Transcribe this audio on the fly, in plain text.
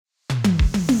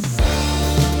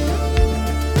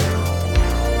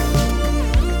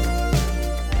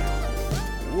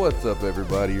What's up,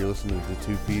 everybody? You're listening to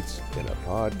Two Pete's in a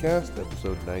Podcast,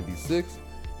 episode 96.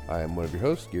 I am one of your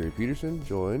hosts, Gary Peterson,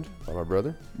 joined by my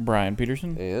brother, Brian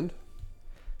Peterson. and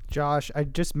Josh. I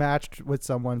just matched with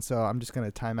someone, so I'm just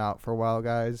gonna time out for a while,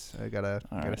 guys. I gotta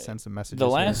right. send some messages.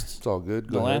 it's all good.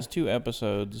 Go The ahead. last two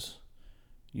episodes,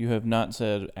 you have not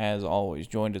said as always,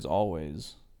 joined as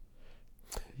always.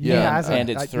 Yeah, and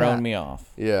it's thrown me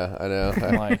off. Yeah, I know.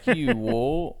 I'm like, you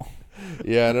will.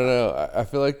 Yeah, I don't know. I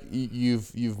feel like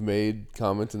you've made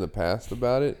comments in the past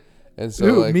about it, and so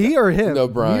Who, like me or him? No,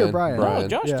 Brian. Me or Brian? Oh,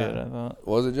 Josh Yeah. did, I thought.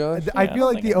 Was it Josh? I Yeah, I feel don't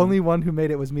like think the I only one who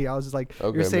made it was me. I was just like,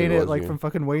 Okay, you're saying maybe it it was like you. from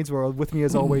fucking Wayne's World. With me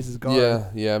as always is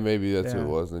God. Yeah, maybe that's who Yeah. it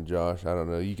was than Josh. I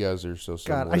don't know. You guys are so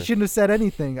similar. God, I shouldn't have said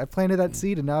anything. I planted that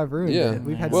seed and now I've ruined Yeah. it.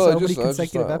 We've had Well, so I many just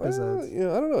consecutive thought, episodes. I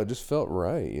don't know. It just felt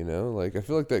right, you know? Like, I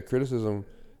feel like that criticism,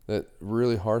 that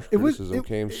really harsh It was- criticism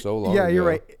came so long Yeah, ago. you're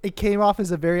right. It came off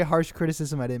as a very harsh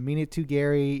criticism. I didn't mean it to,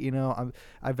 Gary. You know,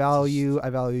 I value you, I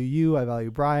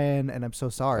value Brian, and I'm so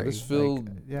sorry. I just feel, Like,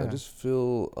 yeah. I just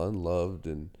feel unloved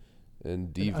and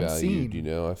devalued, unseen. you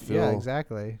know? I feel, Yeah,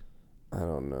 exactly. I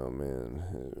don't know, man.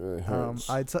 It really hurts.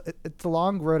 It's a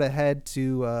long road ahead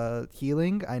to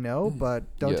healing, I know, but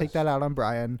don't take Yes. that out on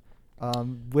Brian.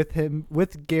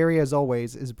 With Gary as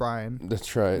always is Brian.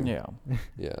 That's right. Yeah.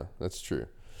 Yeah, that's true.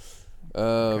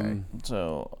 Okay.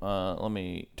 So, let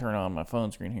me turn on my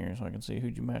phone screen here so I can see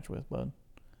who'd you match with, bud.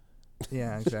 Yeah,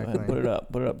 Go ahead exactly. and put it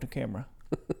up. Put it up to camera.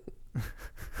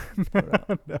 No,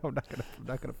 I'm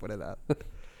not gonna put it up.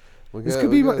 This We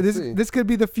could be gotta see. this could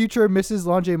be the future Mrs.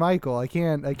 Lonje Michael. I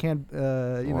can't you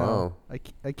know Wow.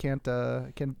 I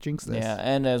can't jinx this. Yeah,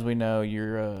 and as we know,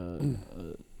 you're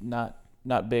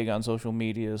not big on social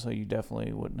media, so you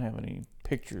definitely wouldn't have any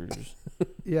pictures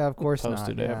Yeah, of course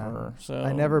posted not. Yeah. ever. So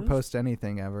I never post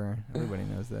anything ever. Everybody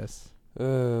knows this.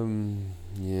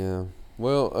 Yeah.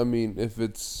 Well, I mean, if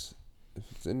it's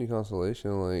any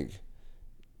consolation, like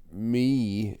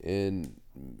me and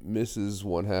Mrs.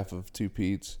 One Half of Two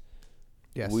Pete's,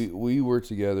 Yes. we were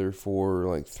together for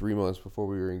like 3 months before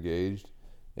we were engaged,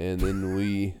 and then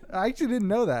we I actually didn't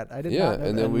know that. I did yeah, not know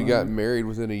and that. then we got married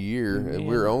within a year, and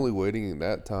we were Yeah. only waiting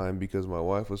that time because my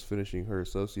wife was finishing her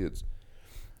associates,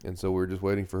 and so we were just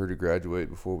waiting for her to graduate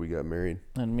before we got married.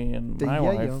 And me and The my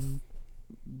wife yum.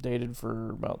 dated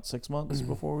for about 6 months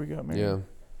before we got married. Yeah.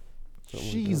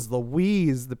 Something like Jeez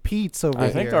Louise, the Pete's over I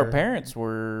here. think our parents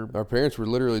were. that. Our parents were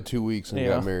literally 2 weeks and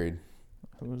Yeah. got married.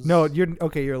 No, you're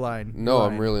okay. You're lying. No, You're I'm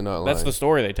lying. really not lying. That's the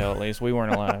story they tell. At least we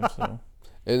weren't alive. So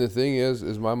And the thing is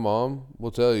my mom will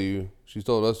tell you. She's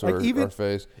told us to Like, our, even- our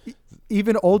face.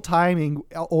 Even old timey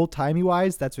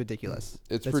wise, that's ridiculous.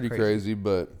 It's That's pretty crazy,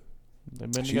 but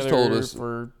they've been She's together told us-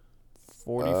 for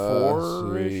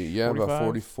 44. yeah, about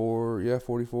 44. Yeah,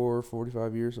 44,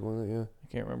 45 years, something like that. Yeah. I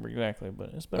can't remember exactly, but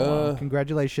it's been a while.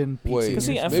 Congratulations, Pete. Wait, Senior.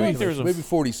 See, I feel maybe like there was a maybe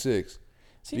 46.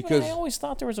 See, because- but I always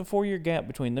thought there was a 4-year gap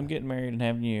between them getting married and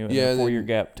having you, and Yeah, a and 4-year then-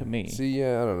 gap to me. See,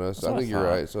 yeah, I don't know. That's So I what I think you're thought.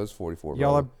 right. So it's 44.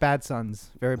 Y'all are probably. bad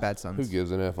sons. Very bad sons. Who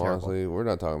gives an F? Terrible. Honestly, we're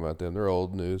not talking about them. They're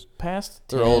old news. Past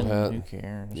They're 10, old hat. who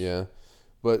cares? Yeah,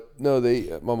 but no,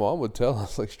 my mom would tell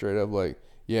us like straight up, like,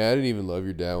 yeah, I didn't even love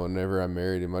your dad whenever I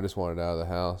married him. I just wanted out of the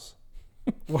house.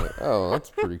 Like, oh,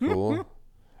 that's pretty cool.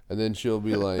 And then she'll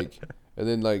be like, and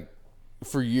then like,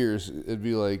 for years it'd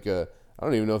be like, I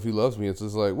don't even know if he loves me. It's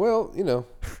just like, well, you know,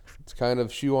 it's kind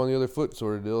of shoe on the other foot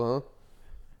sort of deal,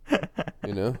 huh?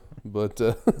 You know, but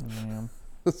Yeah.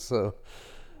 so.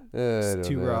 I It's don't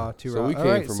too know. raw, too so raw. we All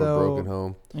came right, from a so- broken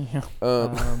home. Yeah.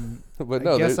 But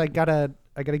no, I guess they-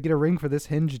 I gotta get a ring for this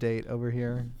hinge date over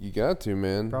here. you got to,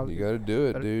 man. Probably- You got to do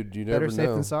it, better- dude. You Better never safe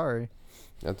know. than sorry.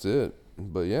 That's it.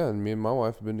 But yeah, and me and my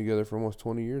wife have been together for almost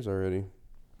 20 years already.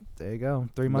 There you go.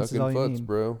 3 months is Knuckin' all you futz, need.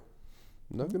 bro.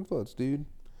 Knuckin' futz, dude.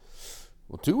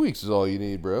 Well, 2 weeks is all you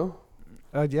need, bro.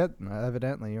 Yeah,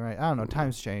 evidently you're right. I don't know.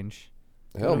 Times change.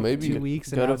 Hell, to maybe. 2 weeks.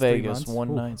 Go and to now it's 3 Vegas. months. One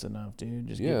Oof. night's enough, dude.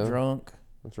 Just Yeah. get drunk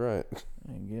That's right.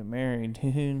 and get married,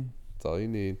 dude. That's all you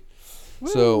need.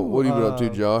 So, what have you been up to,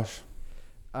 Josh?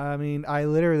 I mean, I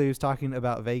literally was talking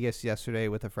about Vegas yesterday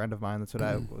with a friend of mine. That's what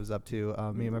I was up to.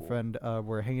 Me and my friend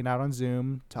were hanging out on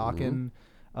Zoom, talking,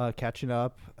 catching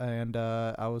up, and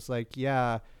I was like,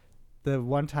 yeah, the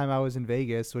one time I was in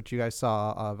Vegas, which you guys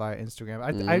saw via Instagram.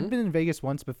 I'd been in Vegas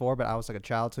once before, but I was like a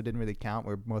child, so it didn't really count.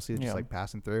 We're mostly just Yeah. like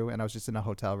passing through, and I was just in a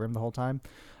hotel room the whole time.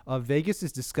 Vegas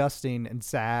is disgusting and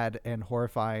sad and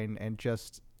horrifying and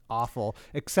just awful,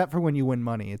 except for when you win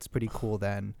money. It's pretty cool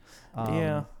then.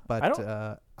 Yeah. But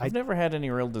I've never had any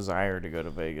real desire to go to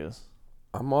Vegas.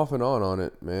 I'm off and on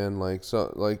it, man. Like,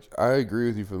 so, like, I agree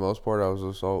with you for the most part. I was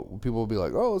just all, people will be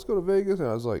like, oh, let's go to Vegas. And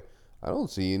I was like, I don't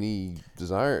see any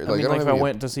desire. I mean, don't like have if I any-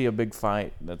 went to see a big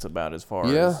fight, that's about as far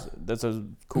Yeah. as that's as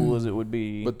cool as it would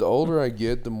be. But the older I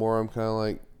get, the more I'm kind of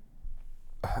like,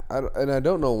 and I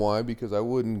don't know why, because I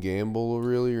wouldn't gamble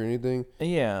really or anything.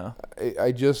 yeah,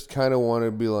 I just kind of want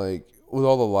to be like, with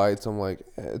all the lights, I'm like,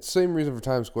 it's the same reason for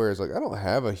Times Square. It's like, I don't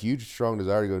have a huge, strong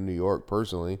desire to go to New York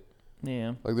personally.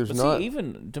 yeah. Like, there's But not. see,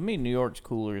 even to me, New York's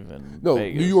cooler than No,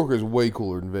 Vegas. New York is way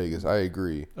cooler than Vegas. I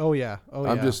agree. Oh yeah. Oh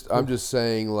yeah. I'm just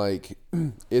saying, like,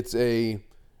 it's you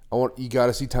got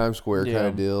to see Times Square kind Yeah.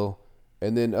 of deal.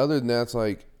 And then other than that, it's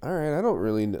like, all right, I don't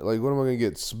really like, what am I going to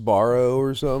get? Sbarro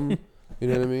or something? You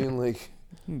know what I mean? Like,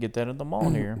 You can get that at the mall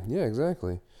here. yeah,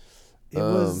 exactly. It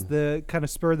was the kind of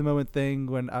spur of the moment thing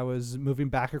when I was moving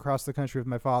back across the country with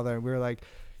my father, and we were like,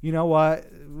 you know what?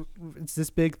 It's this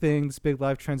big thing, this big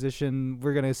life transition.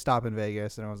 We're gonna stop in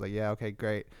Vegas, and I was like, yeah, okay,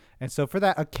 great. And so for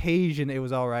that occasion, it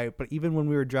was all right. But even when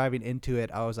we were driving into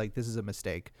it, I was like, this is a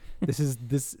mistake. It is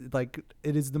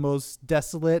the most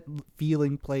desolate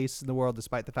feeling place in the world,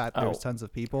 despite the fact there's Oh. tons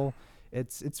of people.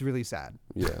 It's really sad.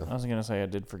 Yeah. I was gonna say I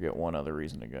did forget one other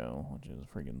reason to go, which is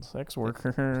freaking sex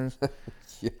workers.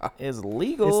 Yeah. Is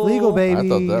legal. It's legal, baby. I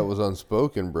thought that was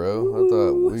unspoken, bro. I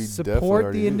thought we definitely Support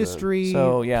already the knew that. industry.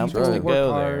 So, yeah, I'm people supposed to work go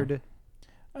there. hard.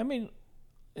 I mean,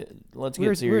 let's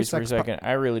We're- get serious for a sex po- second.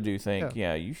 I really do think,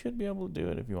 yeah, you should be able to do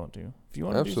it if you want to. If you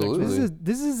want to do Absolutely. sex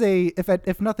This is a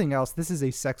if nothing else, this is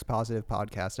a sex positive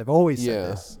podcast. I've always said Yeah.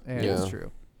 this, and Yeah. it's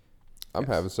true. I'm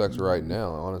having sex right now,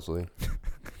 honestly.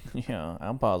 yeah,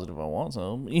 I'm positive I want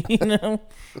some. You know,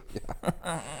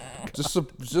 Just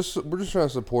we're just trying to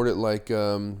support it. Like,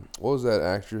 what was that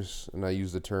actress? And I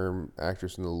use the term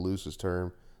actress in the loosest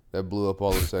term that blew up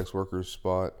all the sex workers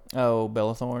spot. oh,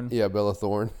 Bella Thorne. Yeah, Bella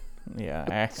Thorne. Yeah,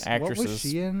 What actresses. was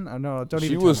she in? Oh no, don't She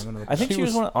even. was- Tell me. I think She she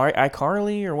was was- one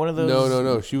iCarly or one of those.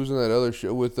 No. She was in that other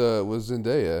show with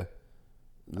Zendaya.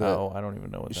 Oh, I don't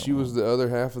even know what that She was the other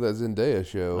half of that Zendaya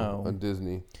show Oh. on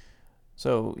Disney.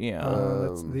 So yeah,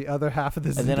 That's the other half of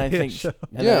this. and then I think, show.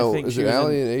 and then I think is she it was in-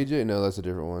 Allie and AJ? No, that's a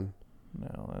different one.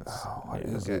 No, that's what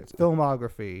yeah. is Okay, it?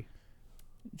 filmography.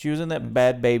 She was in that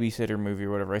Bad Babysitter movie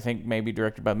or whatever. I think maybe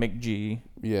directed by Mick G.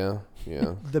 Yeah.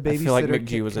 The babysitter. I feel like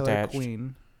McGee was Killer attached.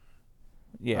 Queen.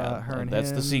 Yeah, Her and that's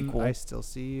him, the sequel. I Still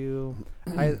See You.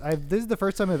 This is the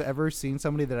first time I've ever seen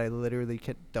somebody that I literally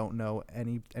don't know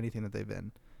anything that they've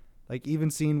been. Like even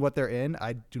seeing what they're in,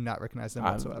 I do not recognize them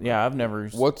whatsoever. Yeah, I've never.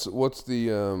 What's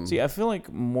the See, I feel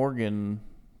like Morgan,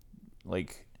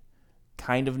 like,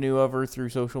 kind of knew of her through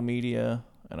social media,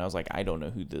 and I was like, I don't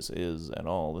know who this is at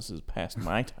all. This is past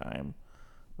my time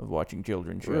of watching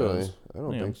children's shows. really? I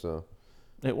don't Yeah. think so.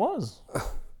 It was.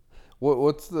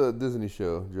 What's the Disney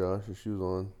show, Josh? That she was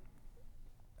on?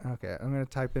 Okay, I'm gonna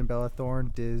type in Bella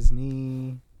Thorne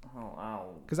Disney. Oh,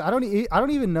 ow. Because I don't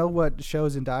even know what show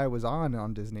Zendaya was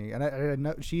on Disney, and I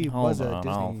know she was Hold a on,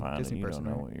 I'll Disney find Disney it. You person.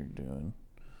 don't know right? what you're doing.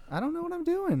 I don't know what I'm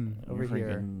doing over You're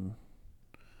here. freaking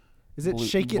Is it blue-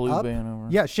 Shake It blue Up? band over.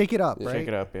 Yeah, Shake It Up, Yeah, right? Shake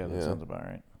It Up. Yeah, that Yeah. sounds about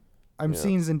right. I'm Yeah.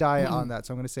 seeing Zendaya on that,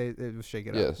 so I'm gonna say it was Shake It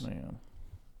Up. Yes. Yeah.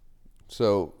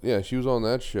 So yeah, she was on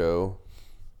that show,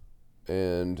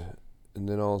 and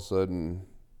then all of a sudden,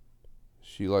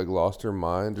 she like lost her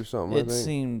mind or something. I It think.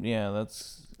 seemed. Yeah,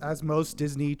 that's. As most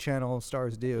Disney Channel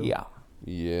stars do. Yeah.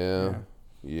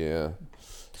 Yeah.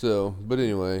 So, but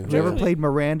anyway, Have you ever Actually- played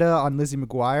Miranda on Lizzie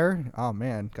McGuire? Oh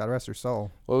man, God rest her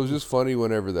soul. well, it was just funny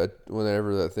whenever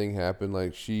that thing happened.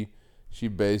 Like she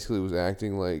basically was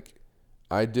acting like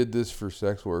I did this for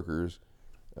sex workers.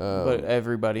 But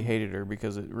everybody hated her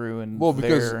because it ruined. Well,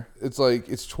 because their, it's like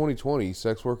it's 2020.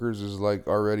 Sex workers is like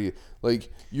already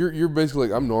like you're basically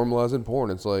like I'm normalizing porn.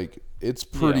 It's like it's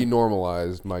pretty Yeah.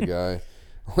 normalized, my guy.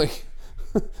 Like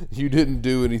you didn't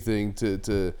do anything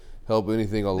to help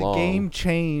anything along. The game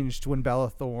changed when Bella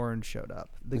Thorne showed up.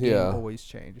 The game Yeah. always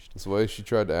changed. That's the way she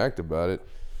tried to act about it.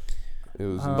 It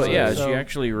was. But But insane. yeah, So- she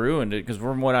actually ruined it because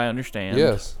from what I understand,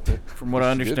 yes, from what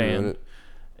I She did ruin understand,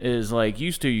 it, is like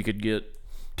used to you could get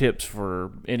tips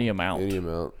for any amount, any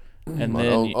amount. and My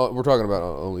then own- we're talking about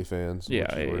OnlyFans. Yeah,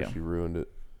 which is where yeah. she ruined it.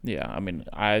 yeah, I mean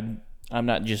I'm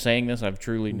not just saying this. I've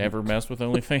truly never messed with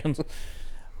OnlyFans,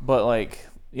 but like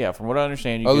yeah, from what I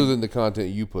understand, you Other could- than the content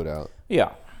you put out.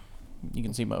 yeah, you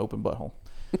can see my open butthole.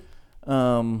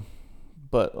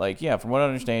 But like yeah, from what I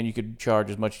understand, you could charge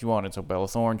as much as you wanted. So Bella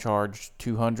Thorne charged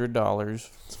 $200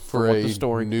 For what a the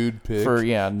story nude pic. for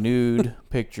nude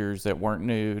pictures that weren't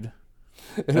nude.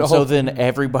 And And so all- then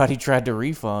everybody tried to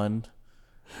refund,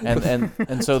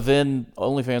 and so then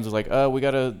OnlyFans was like, we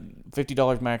got a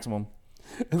 $50 maximum.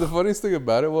 And the funniest thing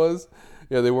about it was,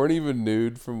 yeah, they weren't even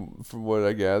nude from what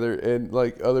I gather. And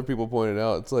like other people pointed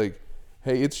out, it's like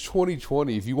Hey, it's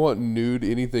 2020. If you want nude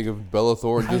anything of Bella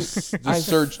Thorne, just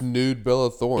search nude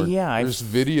Bella Thorne. Yeah, there's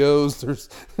videos.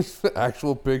 There's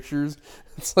actual pictures.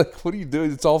 It's like, what are you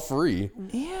doing? It's all free.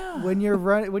 Yeah. When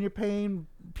you're paying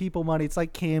people money, it's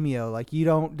like Cameo. Like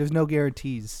there's no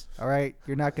guarantees. All right,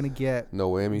 you're not gonna get No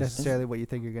whammies. necessarily what you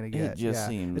think you're gonna get. It just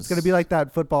seems it's gonna be like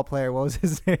that football player. What was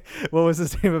his name? What was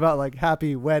his name about like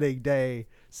happy wedding day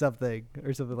something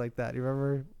or something like that? You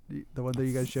remember the one that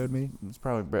you guys showed me? It's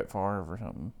probably Brett Favre or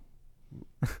something.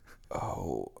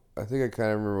 Oh, I think I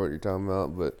kind of remember what you're talking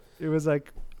about, but It was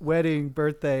like wedding,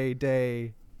 birthday,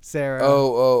 day, Sarah.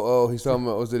 oh, he's talking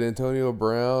about, was it Antonio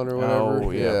Brown or whatever?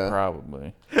 Oh yeah,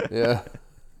 probably. Yeah,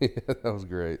 yeah, that was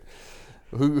great.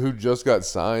 Who just got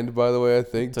signed, by the way? I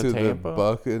think To to the Tampa?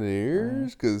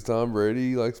 Buccaneers because Tom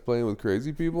Brady likes playing with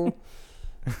crazy people.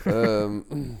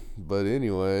 But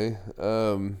anyway,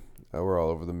 we're all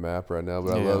over the map right now,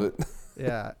 but I love it.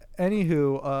 Yeah.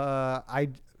 Anywho, I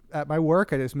at my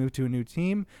work I just moved to a new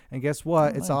team, and guess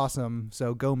what? Oh, It's nice. awesome.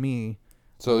 So go me.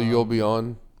 So you'll be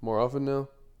on more often now.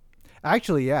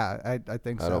 Actually, yeah, I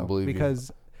think so. I don't believe you.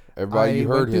 because Everybody, you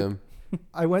I heard went him.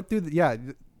 I went through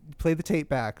play the tape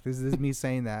back. This is me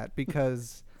saying that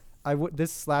because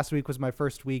this last week was my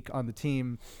first week on the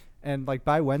team, and like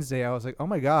by Wednesday I was like, oh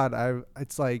my god,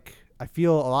 it's like I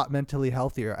feel a lot mentally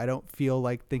healthier. I don't feel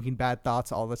like thinking bad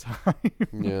thoughts all the time.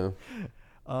 Yeah.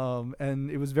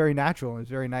 And it was very natural. It was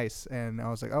very nice, and I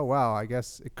was like, oh wow, I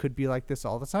guess it could be like this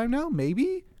all the time now.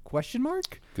 Maybe ?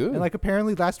 Good. And like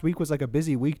apparently last week was like a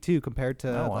busy week too compared to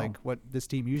Oh, wow. like what this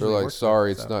team They're usually. like, works sorry,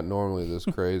 with, it's so. not normally this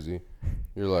crazy.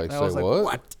 You're like, And I say was like,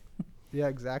 what? Yeah,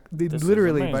 exactly. This is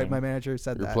Literally, amazing. my manager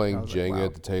said You're that. playing and I was like, Jenga wow.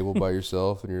 at the table by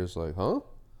yourself, and you're just like, huh?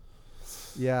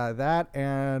 Yeah, that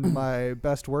and my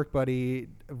best work buddy,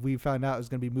 we found out is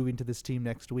going to be moving to this team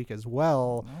next week as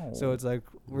well. So Oh. it's like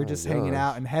we're My just hanging gosh.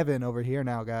 out in heaven over here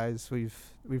now, guys. We've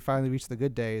finally reached the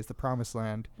good days, the promised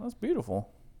land. That's beautiful.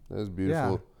 That's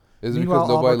beautiful. Is it Meanwhile, because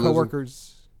all of our nobody lives?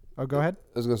 coworkers. Oh, go ahead.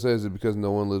 I was gonna say, is it because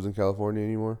no one lives in California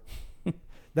anymore?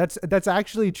 That's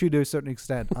actually true to a certain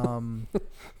extent.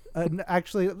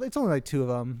 Actually, it's only like two of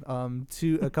them.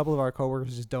 A couple of our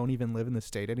coworkers just don't even live in the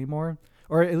state anymore,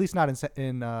 or at least not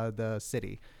in the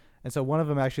city. And so one of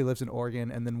them actually lives in Oregon,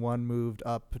 and then one moved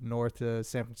up north to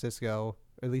San Francisco,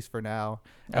 at least for now.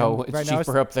 And It's right now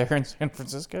cheaper up there in San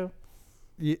Francisco.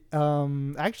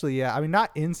 actually, yeah. I mean,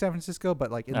 not in San Francisco,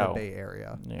 but like in the Oh. Bay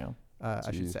Area, Yeah,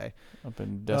 I should Jeez. say. up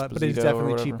in But it's Desposito or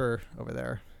definitely whatever. cheaper over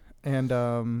there.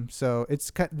 And so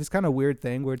it's this kind of weird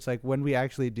thing where it's like when we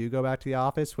actually do go back to the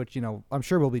office, which, you know, I'm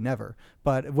sure will be never,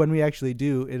 but when we actually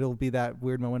do, it'll be that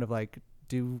weird moment of like,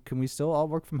 can we still all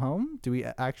work from home? Do we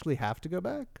actually have to go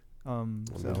back? I mean,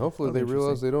 So hopefully that'll they be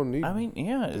realize they don't need. I mean,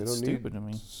 yeah, they it's don't need stupid. I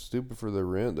mean, stupid for the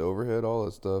rent, the overhead, all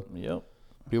that stuff. yep.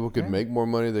 People could Yeah. make more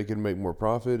money. They can make more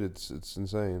profit. It's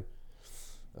insane.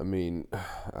 I mean,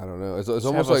 I don't know. It's Just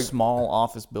almost have a like small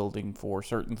office building for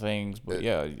certain things, but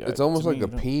yeah, it's to almost me, like you a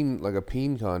don't-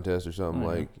 peen contest or something.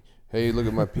 Oh, yeah. Like, hey, look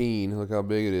at my peen. Look how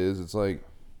big it is. It's like,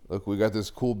 look, we got this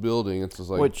cool building. It's just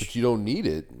like, Which- but you don't need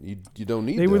it. You don't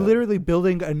need. They were that. literally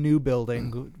building a new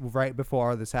building right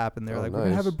before this happened. They're Oh, like, we're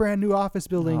gonna have a nice. brand new office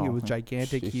building. It Oh, was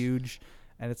gigantic, sheesh. huge,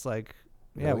 and it's like,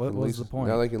 Now yeah, they what can was lease the it- point?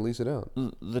 Now they can lease it out.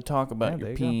 The talk about Yeah, your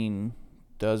there you go. peen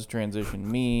does transition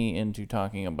me into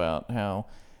talking about how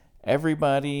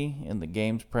everybody in the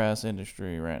games press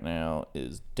industry right now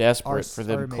is desperate for are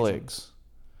them amazing. clicks.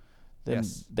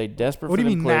 Yes. They desperate What for do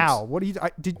you them mean clicks. now? What do you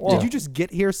did Well- you just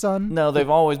get here, son? No, they've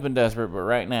always been desperate, but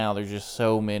right now there's just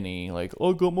so many. Like, oh,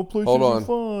 I got my PlayStation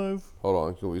 5. Hold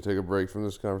on. Can we take a break from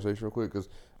this conversation real quick? Because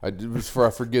before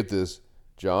I forget this,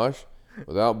 Josh,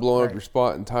 without blowing up Right. your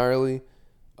spot entirely,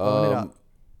 Blowing it up.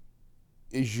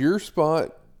 is your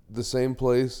spot the same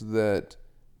place that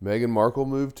Meghan Markle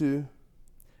moved to?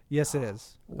 Yes, it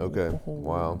is. Okay. Oh,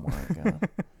 Wow. my God.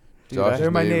 Dude, Josh's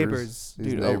They're my neighbors. neighbors. His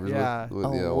Dude, neighbors yeah. yeah,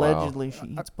 wow. allegedly she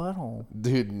eats butthole.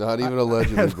 Dude, not even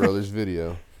allegedly, bro. There's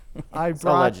video. I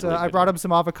allegedly I good. brought him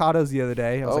some avocados the other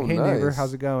day. I was Oh, like, "Hey neighbor, nice.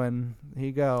 how's it going?" Here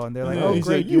you go, and they're like, Yeah, "Oh he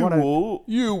great, said, you want to?" won't.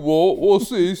 You what? What's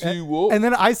this? You what? And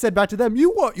then I said back to them,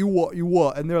 "You what? You what? You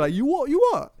what?" And they're like, "You what? You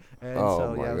what?" And Oh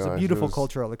so my yeah, it was gosh, a it beautiful was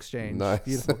cultural exchange. nice.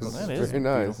 Beautiful. That cultural That Very is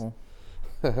nice. beautiful.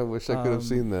 I wish I could have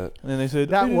seen that. And then they said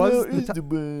That was "It the is to- the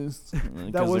best.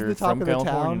 That was the talk of the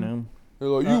town. Know? They're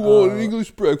like, you want an Uh-oh.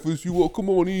 English breakfast? You want? Come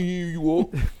on in here. You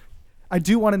want? I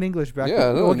do want an English breakfast. Yeah,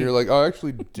 I know. Well, And you're like, I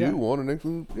actually do Yeah. want an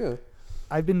English. Yeah.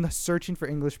 I've been searching for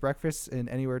English breakfasts in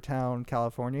Anywhere Town,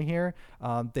 California. Here,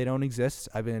 they don't exist.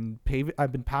 I've been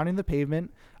pounding the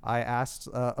pavement. I asked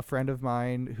a friend of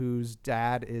mine whose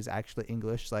dad is actually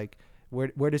English, like,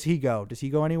 where does he go? Does he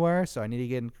go anywhere? So I need to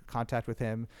get in contact with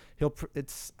him.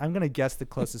 I'm gonna guess the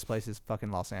closest place is fucking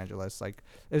Los Angeles. Like,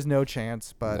 there's no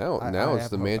chance. But now I it's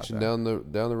have the hope out mansion there.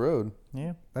 down the road.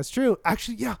 Yeah. That's true.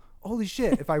 Actually, yeah. Holy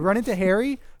shit! If I run into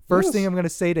Harry, first Yes. thing I'm gonna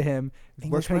say to him, "Where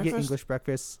English can I get breakfast? English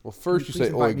breakfast?" Well, first you Please say,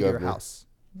 invite "Oi, me to your governor." house.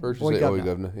 First you Oi, say, "Oi,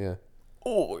 governor." governor."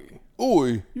 Yeah. Oi.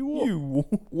 Oi. You.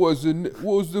 Was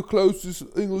the closest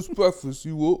English breakfast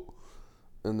you want?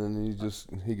 And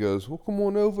then he goes, well, come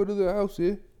on over to the house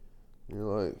here. And you're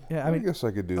like, Yeah, I guess I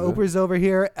could do that. Oprah's over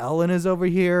here. Ellen is over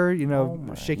here. Oh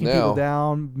my. Shaking Now- people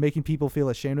down, making people feel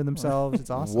ashamed of themselves. It's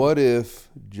awesome. What if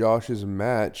Josh's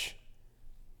match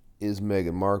is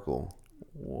Meghan Markle?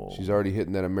 Whoa. She's already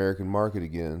hitting that American market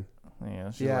again. Yeah.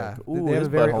 She's Yeah, like, ooh, they have his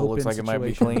a very butthole looks open like it might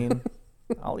be situation. clean.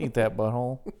 I'll eat that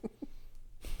butthole.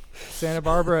 Santa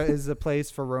Barbara is a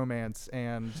place for romance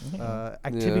and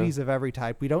activities of every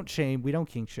type. We don't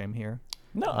kink shame here.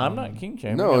 No, I'm not king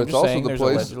shaming. No, I'm it's just also saying the there's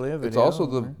place. allegedly a It's video also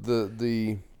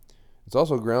where- it's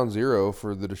also ground zero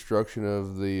for the destruction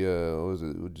of the what was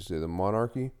it? Would you say the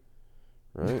monarchy?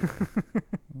 Right.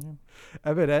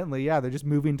 Evidently, yeah, they're just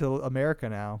moving to America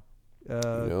now.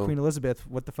 know. Queen Elizabeth,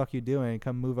 what the fuck you doing?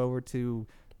 Come move over to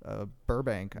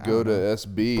Burbank. I Go don't to know.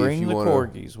 SB if Bring you the want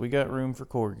to. corgis. We got room for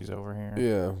corgis over here.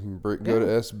 Yeah, go to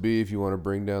SB if you want to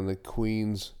bring down the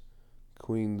Queen's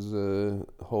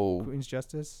whole. Queen's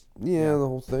Justice. Yeah, the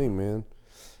whole thing, man.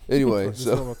 Anyway, That's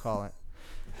what so we'll call it.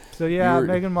 So yeah, You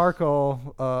were- Meghan Markle.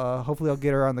 Hopefully, I'll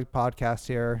get her on the podcast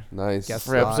here. nice. Guess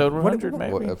For episode What- 100,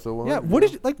 maybe. What episode one? Yeah,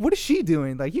 what is she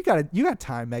doing? Like, you got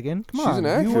time, Megan. Come She's on. an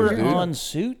actress, You were dude. on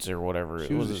Suits or whatever.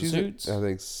 She was was, it she's Suits? I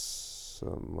think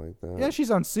something like that. Yeah, she's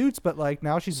on Suits, but like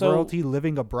now she's So- royalty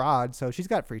living abroad, so she's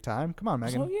got free time. Come on,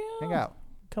 Megan. So, yeah. Hang out.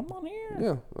 Come on here.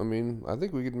 Yeah, I mean, I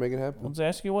think we could make it happen. Let's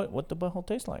ask you what the butthole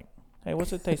tastes like. Hey,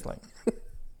 what's it taste like?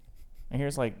 And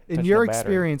here's like In touching your a battery.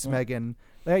 experience, Megan,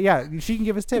 yeah, she can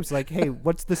give us tips. Like, hey,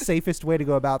 what's the safest way to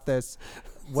go about this?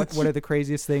 What are the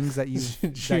craziest things that you've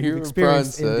Did you that hear you've what Brian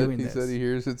experienced in said? doing He this? said he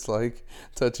hears it's like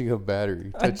touching a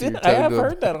battery. I Touching did. your I tongue have to a-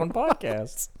 heard that on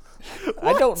podcasts.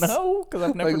 I don't know because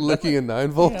I've never like done looking it. at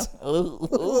 9 volts. Yeah.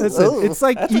 Listen, it's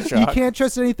like That's a you shock. can't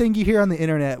trust anything you hear on the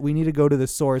internet. We need to go to the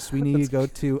source. We need to go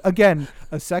to, again,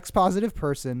 a sex positive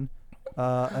person,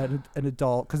 an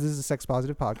adult, because this is a sex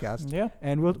positive podcast. Yeah.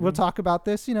 And we'll talk about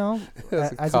this, That's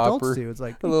a as copper. adults do. It's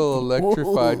like, A little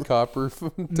electrified copper.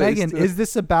 Megan, taste to is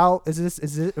this about? Is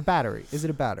it a battery? Is it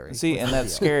a battery? See, and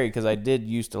that's scary because I did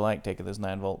used to like taking this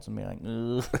 9 volts and be like,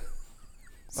 ugh.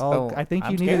 Oh, So, I think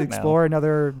I'm you need to scared now. explore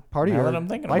another part of Now your that I'm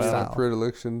thinking about it. lifestyle.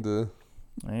 predilection to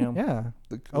I am. Yeah,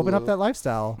 the open up that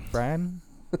lifestyle, Brian.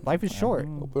 Life is short.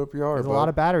 Open up your heart. There's a lot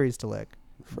of batteries to lick.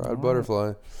 fried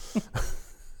butterfly.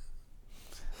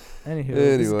 Anywho,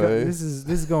 Anyway. this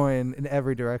is going in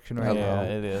every direction right Yeah, now.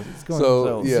 it is. It's going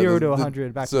So yeah, 0 the- to the-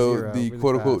 100, back to so 0. the really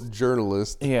quote unquote fast.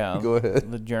 journalist. Yeah. Go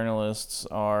ahead. The journalists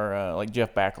are like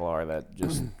Jeff Bakalar, that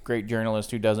just great journalist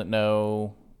who doesn't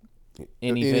know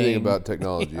anything, about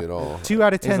technology at all. 2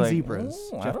 out of He's 10 like,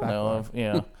 zebras. "Ooh, I Jeff don't know.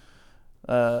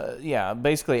 Bakalar. Yeah,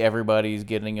 basically everybody's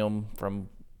getting them from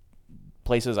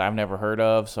places I've never heard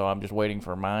of, so I'm just waiting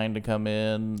for mine to come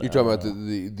in. You're talking about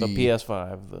the the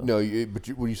PS5. No,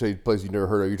 when you say place you've never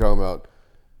heard of, you're talking about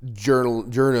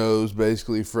journos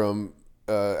basically from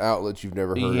outlets you've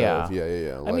never heard Yeah. of.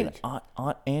 Yeah. I mean,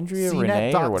 Aunt Andrea CNET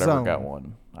Renee or whatever zone. got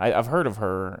one. I've heard of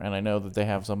her, and I know that they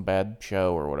have some bad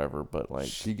show or whatever, but like,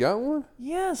 she got one.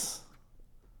 yes,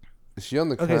 Is she on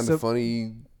the Okay, kind so- of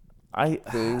funny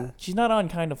thing? she's not on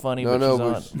Kind of Funny, No, but no, she's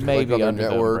but on she's, like, maybe on their under the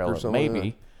network or umbrella, something, maybe.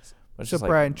 yeah. But So, she's like,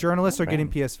 Brian, journalists are bang. getting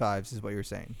PS5s, is what you're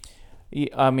saying. Yeah,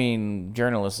 I mean,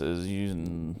 journalists is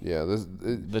using Yeah,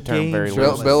 the term Game very journalist.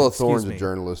 loosely. Bella Excuse Thorne's a me.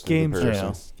 journalist. Game in comparison.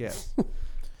 journalists, yes.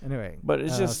 Anyway, But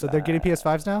it's just so they're getting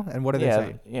PS5s now, and what are they yeah,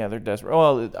 saying? yeah, they're desperate.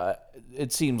 Well,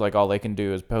 it seems like all they can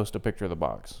do is post a picture of the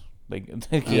box. They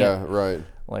can't, Yeah, right.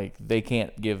 like they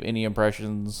can't give any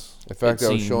impressions. In fact, it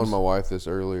I was showing seems. my wife this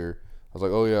earlier. I was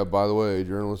like, "Oh yeah, by the way,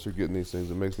 journalists are getting these things.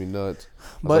 It makes me nuts." I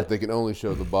was But- like, they can only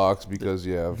show the box because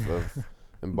of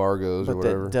embargoes or But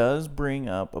whatever. that does bring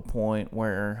up a point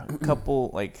where a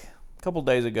couple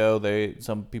days ago,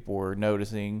 some people were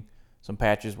noticing some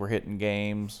patches were hitting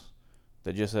games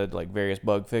that just had like various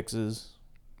bug fixes.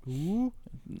 Ooh.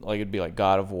 Like it'd be like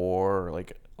God of War or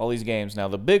like all these games. Now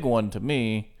the big one to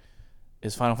me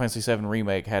is Final Fantasy VII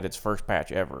Remake had its first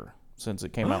patch ever since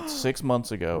it came out 6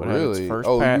 months ago. It had Really? its first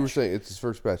Oh, patch you were saying it's his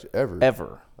first patch ever.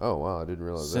 ever Oh wow, I didn't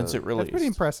realize since that. it released. That's pretty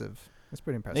impressive. That's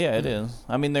pretty impressive. Yeah, it is.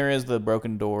 I mean, there is the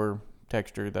broken door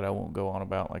texture that I won't go on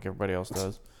about like everybody else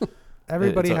does.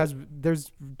 Everybody It's a- has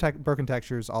there's broken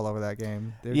textures all over that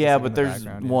game. They're Yeah, just but in the there's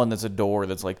background, one that's a door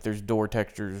that's like there's door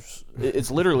textures.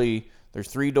 It's literally there's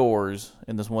 3 doors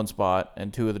in this one spot,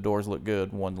 and 2 of the doors look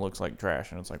good, one looks like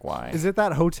trash, and it's like, why? Is it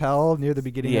that hotel near the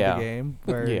beginning Yeah. of the game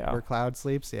where Yeah. where Cloud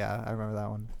sleeps? Yeah, I remember that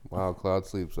one. Wow, Cloud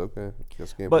sleeps. Okay.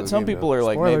 Guess can't play But the some game people now. are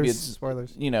like, Spoilers. maybe it's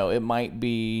Spoilers. it might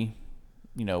be,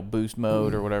 boost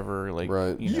mode or whatever, like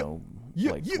Right.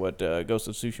 like what Ghost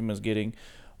of Tsushima's getting.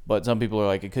 But some people are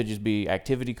like, it could just be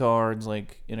activity cards,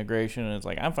 like integration, and it's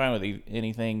like I'm fine with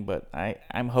anything, but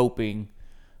I'm hoping,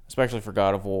 especially for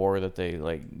God of War, that they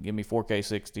like give me 4K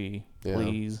 60, Yeah.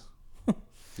 please.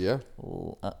 Yeah.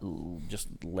 Just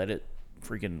let it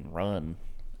freaking run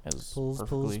as Pulls,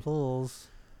 perfectly. pulls.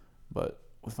 But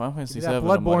with Final Fantasy Give me that VII,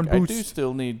 I'm like, Bloodborne I do boost.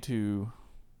 still need to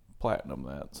platinum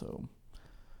that, so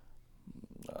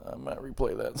I might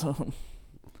replay that. So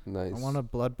Nice. I want a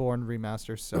Bloodborne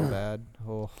remaster so bad.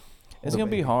 Oh, it's gonna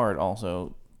be hard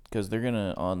also because they're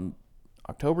gonna on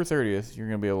October 30th. You're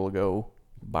gonna be able to go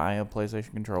buy a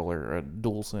PlayStation controller or a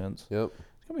DualSense. Yep.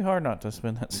 It's gonna be hard not to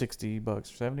spend that $60 or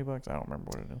 $70. I don't remember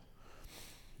what it is.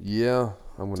 Yeah,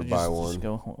 I'm gonna So buy just one.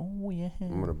 go, oh yeah.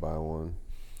 I'm gonna buy one.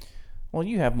 Well,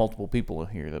 you have multiple people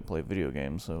here that play video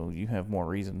games, so you have more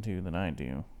reason to than I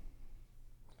do.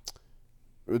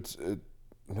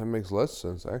 That makes less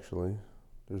sense actually.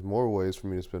 There's more ways for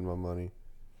me to spend my money.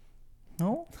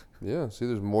 No. Yeah, see,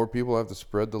 there's more people have to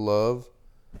spread the love,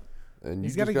 and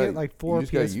He's got to get, like, 4 you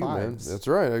just got you, man. PS5s. That's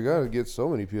right. I gotta get so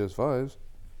many PS5s,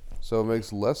 so it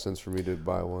makes less sense for me to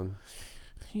buy one.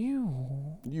 You.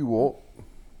 You won't.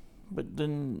 But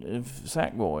then if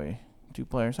Sackboy,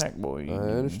 2-player Sackboy.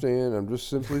 I understand. I'm just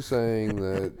simply saying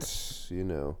that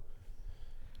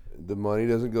the money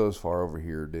doesn't go as far over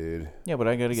here, dude. Yeah, but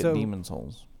I gotta get So- Demon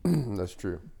Souls. That's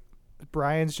true.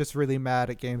 Brian's just really mad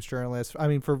at games journalists. I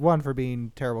mean, for one, for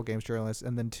being terrible games journalists,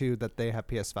 and then 2, that they have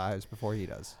PS5s before he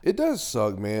does. It does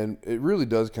suck, man. It really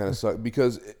does kind of suck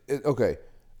because, okay,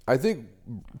 I think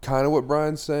kind of what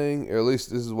Brian's saying, or at least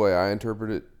this is the way I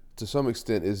interpret it to some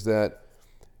extent, is that,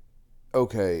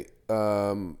 okay,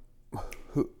 this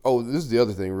is the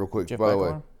other thing real quick, Jeff by the way.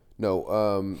 Backlund?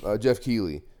 No, Jeff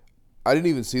Keighley. I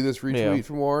didn't even see this retweet Yeah.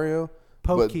 from Wario.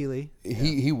 Pope but Keeley.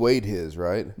 He weighed his,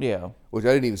 right? Yeah. Which I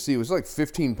didn't even see. It was like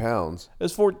 15 pounds.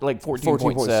 It's 14.7,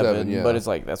 14.7, yeah. but it's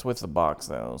like that's with the box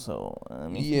though. So I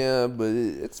mean, Yeah, but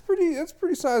that's pretty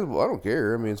sizable. I don't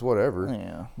care. I mean, it's whatever.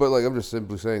 yeah. But like, I'm just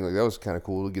simply saying, like, that was kind of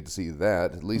cool to get to see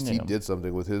that. At least he Yeah. did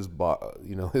something with his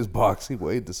his box. He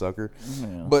weighed the sucker.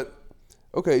 Yeah. But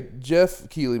okay, Jeff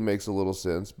Keighley makes a little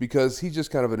sense because he's just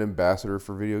kind of an ambassador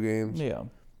for video games. Yeah.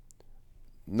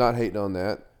 Not hating on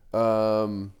that.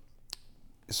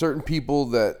 Certain people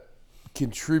that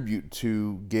contribute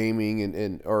to gaming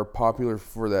and are popular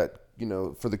for that,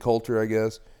 for the culture, I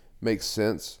guess, makes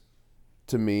sense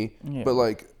to me. Yeah. But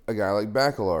like a guy like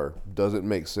Bacalar doesn't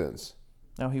make sense.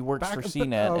 No, he works for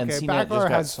CNET, and CNET Backler just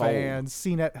got has sold. fans.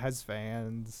 CNET has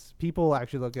fans. People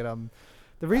actually look at them.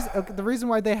 The reason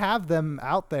why they have them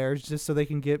out there is just so they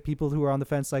can get people who are on the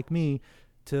fence like me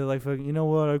to like, you know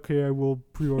what? Okay, I will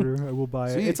pre-order. I will buy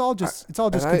it. See, It's all just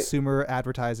consumer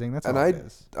advertising. That's all it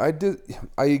is.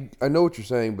 I know what you're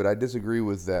saying, but I disagree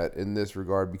with that in this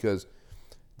regard because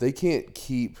they can't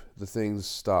keep the things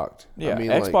stocked. Yeah, I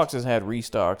mean, Xbox has had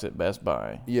restocks at Best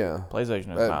Buy. Yeah, PlayStation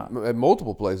has not. at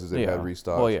multiple places they've Yeah. had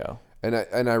restocks. Well, yeah.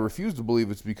 And I refuse to believe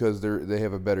it's because they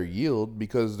have a better yield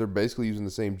because they're basically using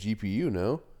the same GPU.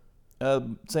 No,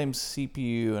 Same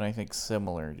CPU and I think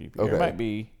similar GPU. Okay. It might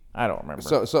be. I don't remember.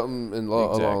 something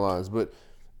along the lines. But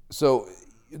so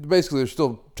basically, they're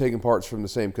still taking parts from the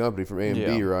same company, from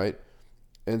AMD, Yeah. right?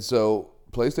 And so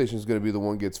PlayStation is going to be the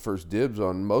one gets first dibs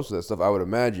on most of that stuff, I would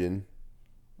imagine,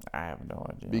 I have no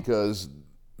idea. because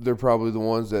they're probably the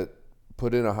ones that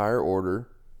put in a higher order.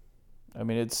 I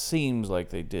mean, it seems like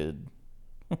they did.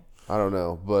 I don't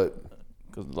know, but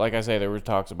 'Cause like I say, there were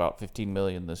talks about 15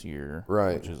 million this year,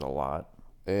 Right. Which is a lot.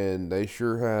 and they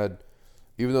sure had,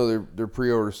 even though their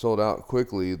pre-orders sold out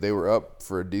quickly, they were up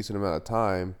for a decent amount of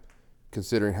time,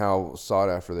 considering how sought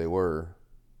after they were.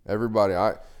 Everybody,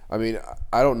 I mean,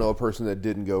 I don't know a person that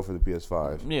didn't go for the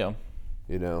PS5. Yeah.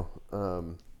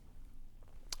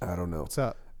 I don't know. What's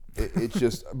up? It's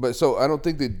just, but so I don't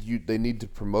think that they need to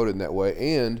promote it in that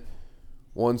way. And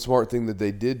one smart thing that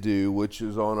they did do, which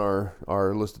is on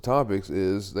our list of topics,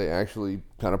 is they actually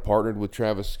kind of partnered with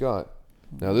Travis Scott.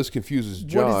 Now this confuses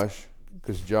Josh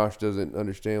because Josh doesn't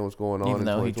understand what's going on. Even in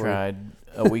though he 2020. tried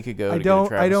a week ago I to don't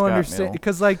get a Travis Scott understand meal.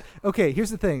 because like, okay, here's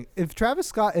the thing: if Travis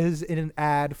Scott is in an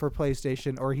ad for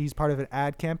PlayStation or he's part of an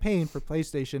ad campaign for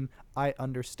PlayStation, I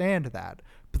understand that.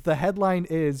 But the headline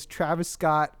is Travis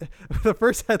Scott. The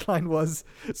first headline was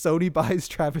Sony buys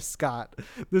Travis Scott.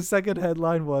 The second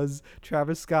headline was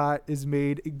Travis Scott is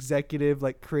made executive,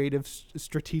 like creative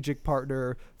strategic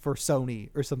partner for Sony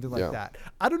or something like that.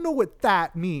 I don't know what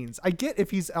that means. I get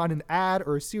if he's on an ad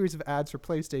or a series of ads for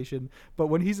PlayStation, but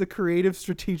when he's a creative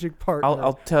strategic partner,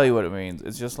 I'll tell you what it means.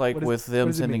 It's just like What is- with what them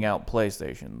does it sending mean? out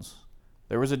PlayStations.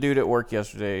 There was a dude at work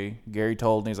yesterday, Gary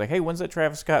told, and he's like, "Hey, when's that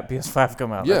Travis Scott PS5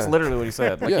 come out?" That's Yeah. literally what he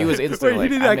said. Like Yeah. he was Wait, instantly he like,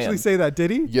 didn't "I'm actually in." say that,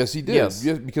 did he? Yes, he did. Yes.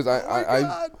 Because Oh my I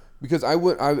God. because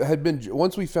I had been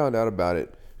once we found out about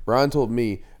it. Brian told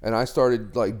me, and I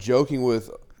started like joking with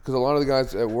because a lot of the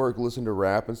guys at work listen to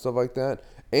rap and stuff like that,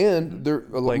 and they're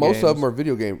Play most of games. them are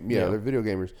video game. Yeah, Yeah. they're video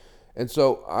gamers. And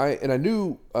so I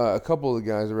knew a couple of the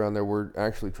guys around there were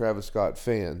actually Travis Scott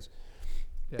fans.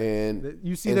 And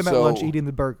You see and them at so- lunch eating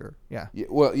the burger. Yeah. Yeah,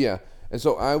 well, yeah. And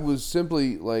so I was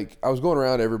simply like, I was going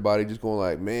around to everybody, just going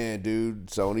like, man, dude,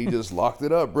 Sony just locked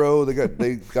it up, bro.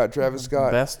 They got Travis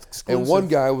Scott. Best exclusive. And one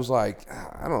guy was like,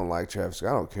 I don't like Travis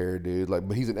Scott. I don't care, dude. Like,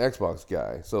 but he's an Xbox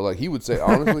guy, so like he would say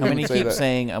honestly, I mean, would he say keeps that.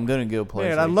 saying, "I'm gonna go PlayStation."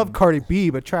 Man, I love Cardi B,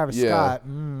 but Travis Yeah. Scott.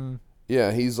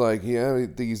 Yeah, he's like, yeah, I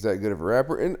don't think he's that good of a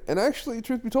rapper. And actually,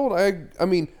 truth be told, I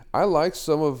mean, I like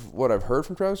some of what I've heard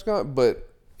from Travis Scott, but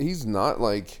he's not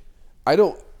like,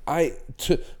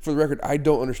 for the record, I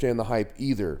don't understand the hype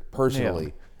either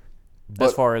personally. Yeah.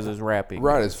 As far as his rapping,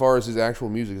 Right, as far as his actual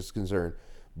music is concerned.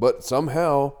 But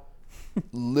somehow,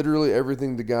 literally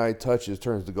everything the guy touches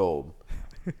turns to gold.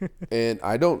 And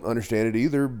I don't understand it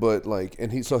either, but like,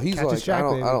 and he's Catch a like, Shaq,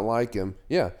 I baby. don't like him.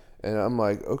 Yeah. And I'm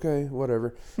like, okay,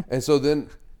 whatever. And so then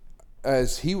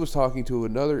as he was talking to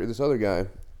this other guy,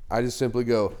 I just simply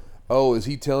go, oh, is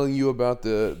he telling you about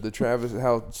the Travis,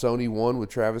 how Sony won with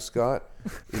Travis Scott?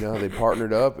 You know, how they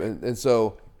partnered up. And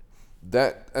so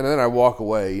that, and then I walk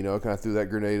away, you know, kind of threw that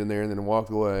grenade in there and then walked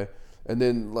away. And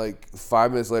then like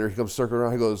 5 minutes later, he comes circling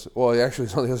around. He goes, well, he actually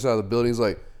is on the other side of the building. He's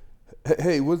like,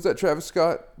 hey, what's that Travis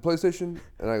Scott PlayStation?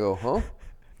 And I go, huh?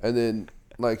 And then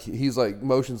like, he's like,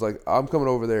 motions like, I'm coming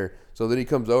over there. So then he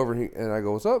comes over and I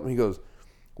go, what's up? And he goes,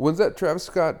 when's that Travis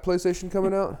Scott PlayStation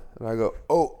coming out? And I go,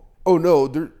 oh no,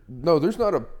 there's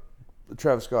not a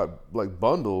Travis Scott like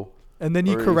bundle. And then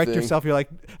you or correct anything. yourself. You're like,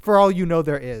 for all you know,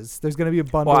 there is. There's going to be a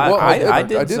bundle. Well, I Well,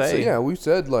 did say- yeah, we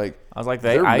said like, I was like,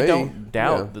 there I may- don't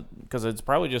doubt yeah. that because it's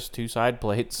probably just two side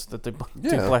plates that they two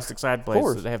Yeah, plastic side plates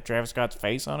course. that have Travis Scott's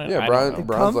face on it. Yeah, I Brian- don't know.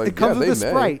 Brian's like, it comes yeah, with they the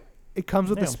may. Sprite. It comes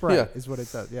with Yeah. the Sprite, Yeah. is what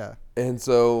it does. Yeah. and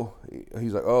so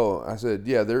he's like, oh, I said,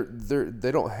 yeah, they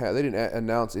didn't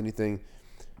announce anything,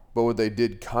 but what they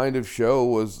did kind of show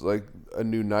was like a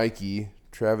new Nike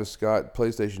Travis Scott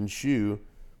PlayStation shoe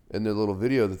in their little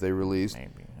video that they released.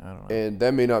 Maybe I don't know. And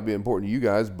that may not be important to you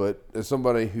guys, but as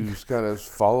somebody who's kind of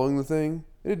following the thing,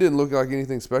 it didn't look like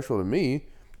anything special to me.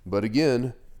 But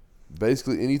again,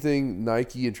 basically anything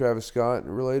Nike and Travis Scott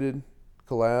related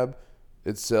collab,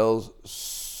 it sells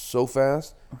so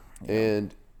fast,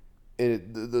 and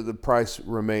the price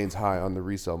remains high on the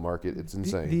resale market. It's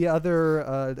insane. The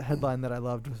other headline that I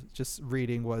loved just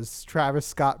reading was Travis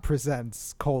Scott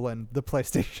presents : the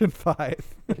PlayStation 5.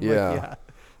 Like, Yeah.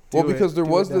 do Well, it, because there do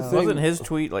was it the now. thing- Wasn't his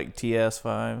tweet like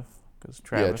TS5? Because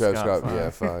Travis, Travis Scott, Scott, 5. yeah,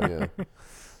 fine, yeah.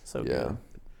 So Yeah. good.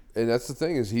 And that's the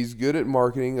thing is he's good at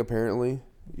marketing apparently.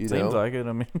 You Seems know, like it.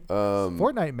 I mean,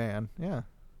 Fortnite man. Yeah.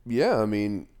 yeah. I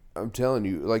mean, I'm telling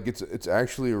you, like it's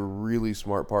actually a really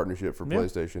smart partnership for Yeah.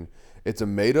 PlayStation. It's a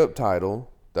made up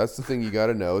title. That's the thing you got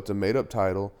to know. It's a made up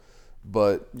title,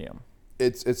 but yeah.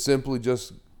 it's simply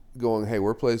just going, hey,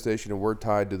 we're PlayStation and we're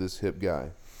tied to this hip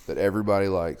guy that everybody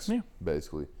likes, Yeah.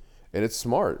 basically. And it's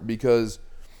smart because,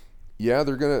 yeah,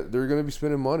 they're gonna be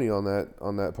spending money on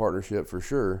that partnership for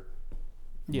sure.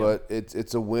 Yeah. But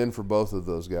it's a win for both of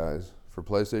those guys, for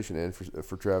PlayStation and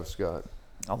for Travis Scott.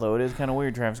 Although it is kind of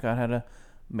weird, Travis Scott had a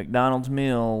McDonald's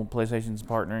meal. PlayStation's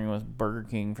partnering with Burger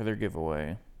King for their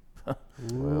giveaway.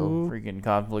 Ooh. Freaking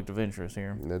conflict of interest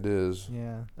here. It is,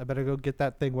 Yeah. I better go get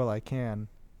that thing while I can.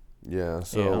 yeah.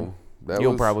 So that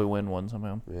You'll was, probably win one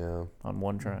somehow yeah. on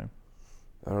one try.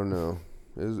 I don't know.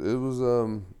 It was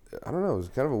I don't know. It was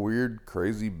kind of a weird,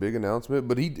 crazy, big announcement.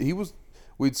 But he was.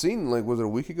 We'd seen like was it a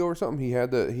week ago or something? He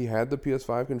had the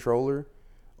PS5 controller,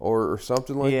 or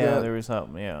something like yeah, that. there was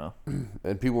something. Yeah,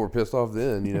 And people were pissed off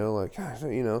then. You know, like gosh,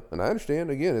 you know. And I understand.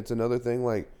 Again, it's another thing.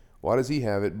 Like, why does he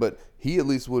have it? But he at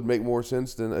least would make more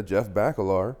sense than a Jeff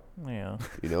Bakalar. yeah.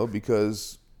 You know,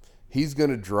 because he's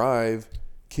gonna drive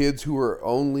kids who are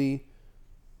only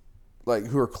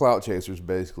who are clout chasers,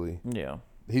 basically. Yeah.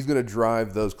 He's going to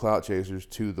drive those clout chasers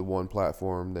to the one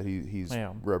platform that he's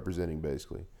Yeah. representing,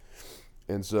 basically.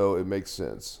 And so it makes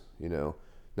sense, you know.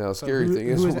 Now, the scary who- thing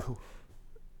is, who is it?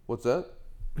 what's that?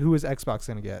 who is Xbox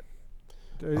gonna get?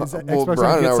 Is well, Xbox Brian gonna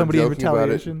and I get were somebody in joking about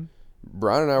it. retaliation?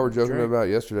 Brian and I were joking Drake. about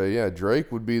yesterday. Yeah,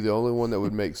 Drake would be the only one that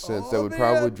would make sense. That Oh, would man.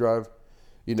 probably drive,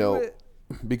 you Do know, it.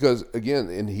 because again,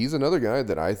 and he's another guy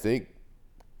that I think,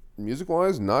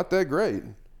 music-wise, not that great.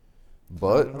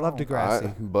 But I love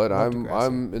Degrassi. but Love I'm Degrassi.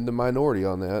 I'm in the minority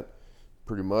on that,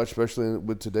 pretty much, especially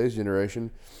with today's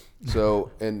generation.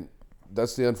 So and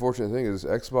that's the unfortunate thing is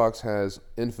Xbox has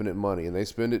infinite money and they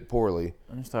spend it poorly.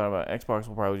 I just thought about Xbox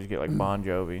will probably just get like Bon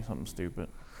Jovi, something stupid,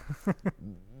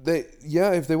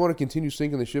 If they want to continue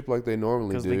sinking the ship like they normally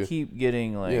because do. they keep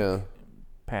getting like Yeah.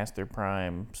 past their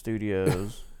prime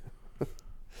studios.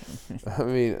 I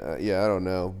mean, I don't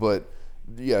know, but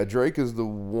yeah, Drake is the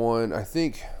one I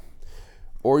think.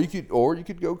 Or you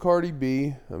could go Cardi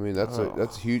B. I mean,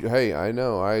 that's huge. Hey, I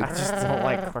know. I just don't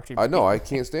like Cardi B. I know. I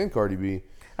can't stand Cardi B.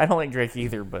 I don't like Drake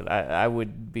either, but I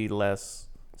would be less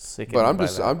sickened. But by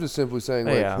I'm just simply saying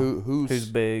that. like Yeah. who's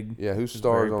big. yeah, who's who's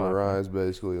stars very on the popular. rise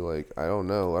basically. Like I don't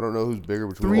know who's bigger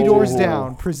between Three all Doors of them.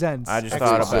 Down presents. I just I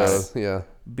thought think about so, it. yeah.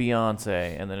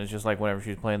 Beyonce, and then it's just like whenever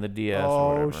she's playing the DS or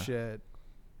Oh whatever. shit!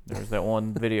 There's that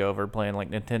one video of her playing like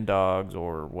Nintendogs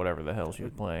or whatever the hell she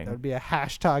was That playing. would be a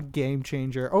hashtag game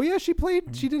changer. Oh yeah, she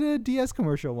did a DS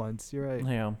commercial once. You're right.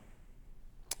 Yeah,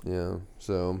 Yeah.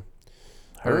 So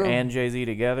I her don't know. and Jay-Z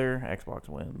together, Xbox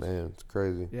wins. man, it's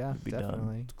crazy. Yeah, be done.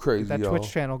 definitely. It's crazy, Get that y'all.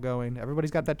 Twitch channel going.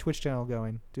 Everybody's got that Twitch channel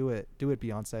going. Do it,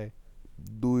 Beyonce.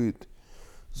 Do it.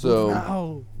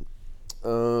 So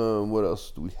No. what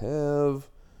else do we have?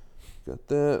 Got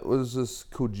that. What is this?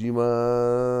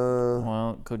 Kojima.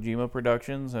 Well, Kojima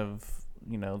Productions have,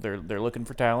 they're looking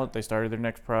for talent. They started their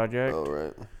next project. Oh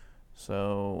right.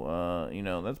 So,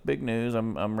 that's big news.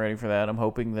 I'm ready for that. I'm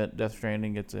hoping that Death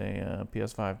Stranding gets a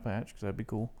PS5 patch because that'd be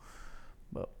cool.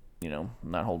 But, I'm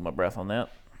not holding my breath on that.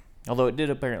 Although it did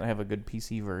apparently have a good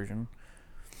PC version.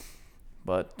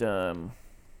 But,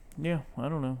 yeah, I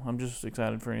don't know. I'm just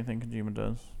excited for anything Kojima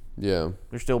does. Yeah.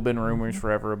 There's still been rumors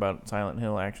forever about Silent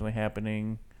Hill actually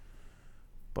happening.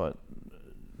 But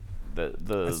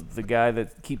the guy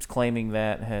that keeps claiming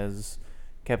that has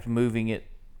kept moving it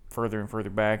further and further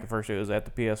back. At first it was at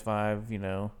the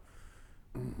PS5,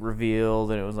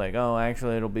 revealed, and it was like, oh,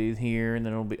 actually it'll be here, and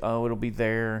then it'll be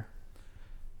there.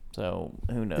 So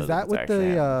who knows? Is that if with it's actually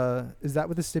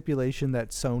happening. the stipulation that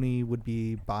Sony would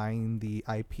be buying the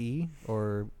IP,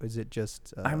 or is it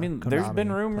just? I mean, there's Konami been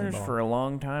playing rumors ball? for a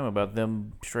long time about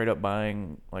them straight up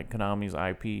buying like Konami's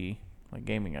IP, like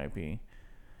gaming IP,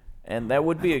 and that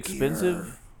would be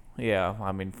expensive. Yeah,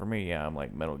 I mean, for me, yeah, I'm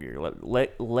like Metal Gear.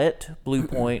 Let Blue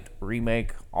Point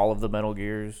remake all of the Metal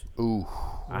Gears. Ooh.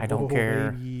 I don't Oh,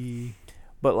 care. baby.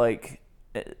 But like,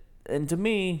 and to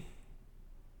me,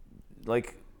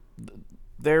 like,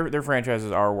 their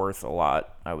franchises are worth a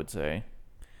lot, I would say.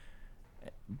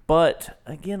 But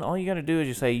again, all you got to do is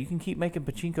just say you can keep making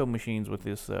pachinko machines with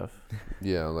this stuff.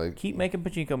 Yeah, like Keep making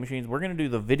pachinko machines. We're gonna do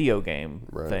the video game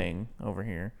Right. thing over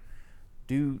here.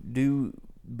 Do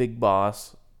Big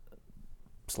Boss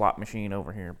slot machine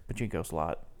over here, pachinko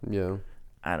slot. yeah.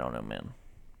 I don't know, man.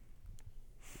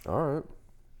 All right.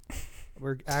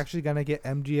 We're actually gonna get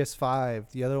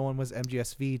MGS5. The other one was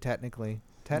MGSV technically.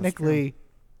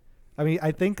 I mean,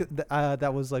 I think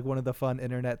that was like one of the fun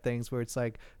internet things where it's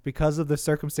like, because of the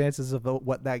circumstances of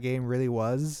what that game really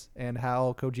was and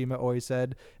how Kojima always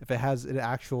said if it has an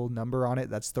actual number on it,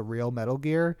 that's the real Metal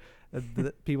Gear.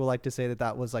 People like to say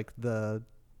that was like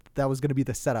that was going to be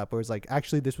the setup, where it's like,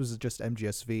 actually this was just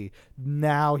MGSV.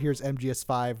 Now here's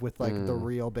MGS5 with like the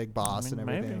real big boss I mean, and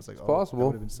everything. maybe. It's like, It's that possible.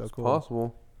 would have been so It's cool.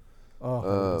 possible. Oh, that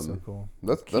would have been so cool.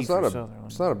 That's Kiefer not Sutherland.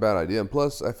 it's not a bad idea. And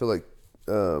plus, I feel like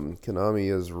Konami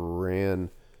has ran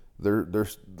their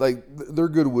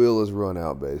goodwill is run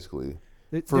out basically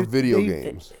for video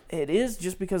games. It is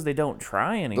just because they don't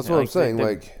try anything. That's what I'm Like, saying. they-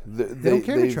 Like They don't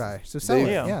care to try, so sell it. they've-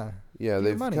 Yeah. Yeah, Give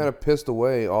they've money. kind of pissed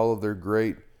away all of their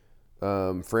great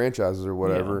franchises or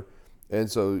whatever. And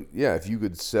so, yeah, if you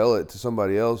could sell it to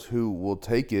somebody else who will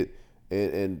take it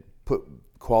and put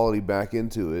quality back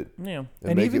into it yeah.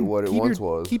 and make it even what it keep once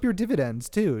your, was. Keep your dividends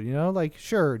too. Like,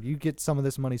 sure, you get some of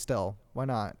this money still. Why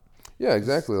not? Yeah,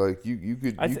 exactly. Like you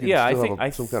could I still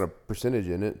have some kind of percentage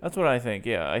in it. That's what I think.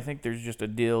 Yeah, I think there's just a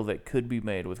deal that could be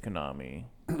made with Konami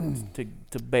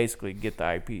to basically get the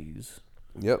IPs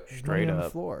Yep. straight Money on the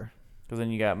up. floor. Because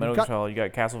then you got Metal got- Gear Solid, you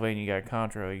got Castlevania, you got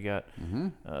Contra, you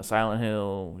got Silent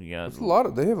Hill, you got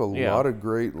There's they have a Yeah. lot of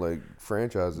great like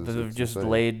franchises that have it's just insane.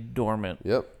 laid dormant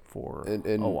Yep. for And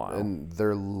a while. and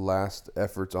their last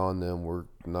efforts on them were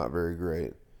not very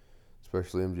great,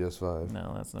 especially MGS5.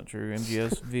 No, that's not true.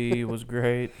 MGSV was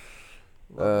great.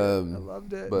 I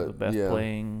loved it. But The best yeah.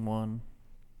 playing one.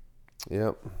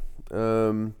 Yep.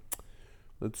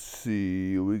 Let's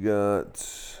see. We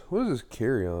got, what is this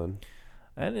Carry On?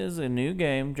 That is a new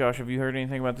game. Josh, have you heard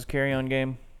anything about this Carry On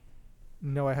game?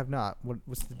 No, I have not.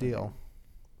 What's the deal?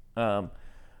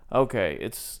 Okay,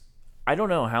 I don't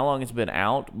know how long it's been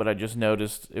out, but I just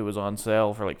noticed it was on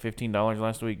sale for like $15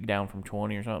 last week, down from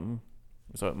 20 or something.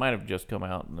 So it might have just come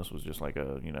out, and this was just like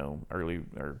a, early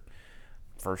or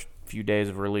first few days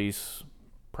of release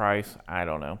price. I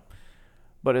don't know.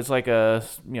 But it's like a,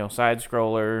 side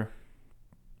scroller.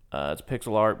 It's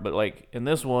pixel art, but like in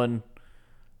this one,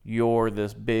 you're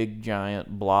this big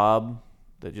giant blob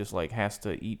that just like has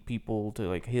to eat people to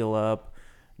like heal up.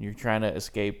 You're trying to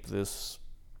escape this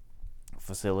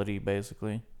facility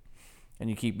basically, and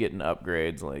you keep getting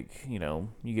upgrades. Like,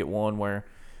 you get one where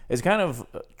it's kind of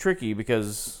tricky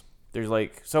because there's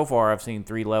like, so far I've seen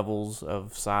 3 levels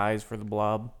of size for the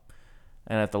blob,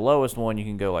 and at the lowest one you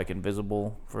can go like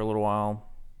invisible for a little while,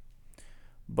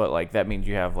 but like that means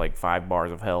you have like 5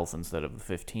 bars of health instead of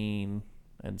 15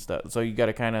 and stuff. So you got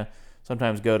to kind of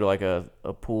sometimes go to like a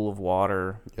pool of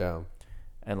water,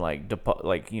 and like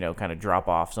kind of drop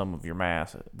off some of your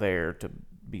mass there to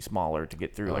be smaller to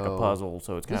get through like a puzzle.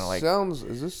 So it's kind of like,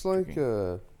 is this like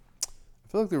I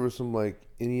feel like there was some like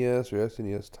NES or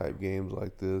SNES type games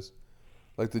like this,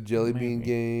 like the Jelly Bean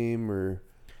game, or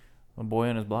A Boy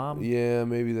and His Blob. Yeah,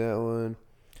 maybe that one,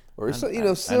 or similar.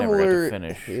 I never got to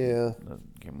finish. Yeah, the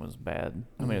game was bad.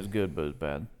 I mean, it's good, but it's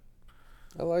bad.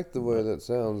 I like the way that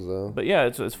sounds though. But yeah,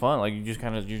 it's fun. Like you're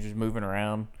just moving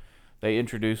around. They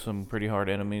introduce some pretty hard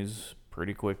enemies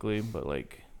pretty quickly, but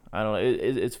like I don't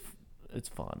know, it's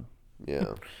fun.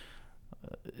 Yeah.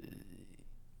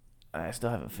 I still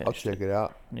haven't finished. I'll check it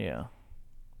out. Yeah,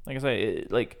 like I say,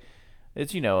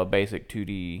 it's a basic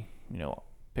 2D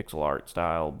pixel art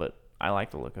style, but I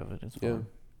like the look of it. It's fun.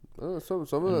 Yeah. Some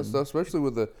of that stuff, especially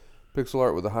with the pixel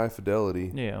art with the high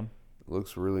fidelity. Yeah.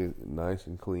 Looks really nice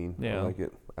and clean. Yeah. I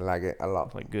like it a lot.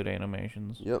 It's like good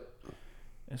animations. Yep.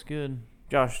 It's good.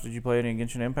 Josh, did you play any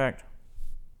Genshin Impact?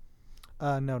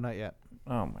 No, not yet.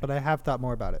 Oh my. But I have thought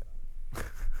more about it.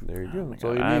 There you go. That's God.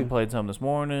 all you I need. played some this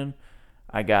morning.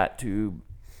 I got to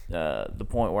the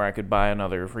point where I could buy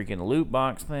another freaking loot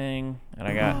box thing, and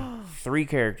I got 3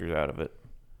 characters out of it.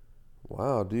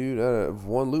 Wow, dude! Out of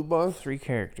 1 loot box, 3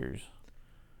 characters.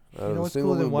 Out You know of a what's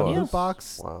single cooler than one box? loot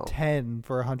box? Wow. 10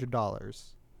 for $100.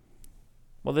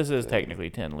 Well, this is technically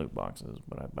 10 loot boxes,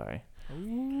 but I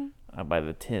buy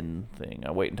the 10 thing.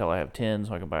 I wait until I have 10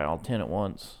 so I can buy all 10 at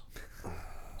once,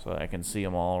 so I can see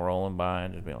them all rolling by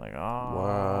and just be like, oh.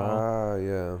 Wow,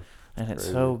 yeah. And it's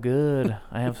so good.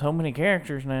 I have so many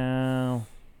characters now.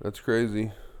 That's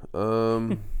crazy.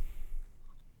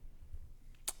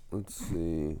 Let's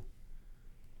see.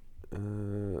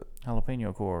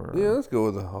 Jalapeno core. Yeah, let's go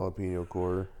with the jalapeno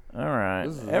core. All right.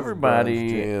 This is Everybody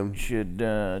Brian's jam. should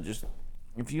just,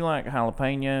 if you like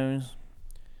jalapenos,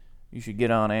 you should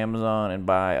get on Amazon and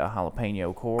buy a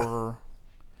jalapeno core.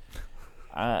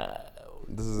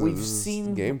 This is We've this is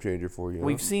seen- a game changer for you. huh?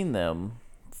 We've seen them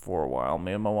for a while,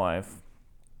 me and my wife,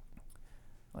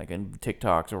 like in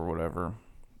TikToks or whatever.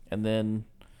 And then,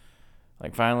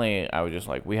 like, finally, I was just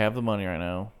like, we have the money right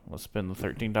now. Let's spend the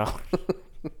 $13.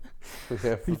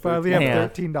 You finally have Yeah.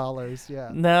 $13. Yeah.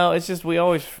 No, it's just we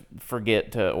always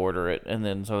forget to order it. And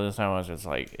then, so this time I was just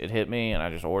like, it hit me, and I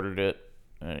just ordered it.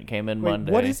 And it came in Wait,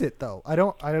 Monday. what is it though? I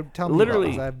don't tell me.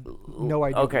 Literally, I have no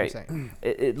idea okay. what you're saying.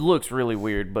 It looks really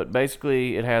weird, but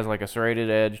basically it has like a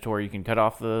serrated edge to where you can cut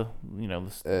off the the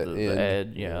end.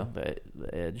 edge, Yeah. the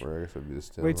edge. Or I guess it'd be the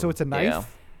stem, Wait, so huh? it's a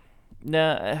knife?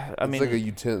 Nah, I It's mean, like a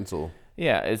utensil.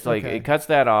 yeah, it's like Okay. it cuts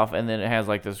that off, and then it has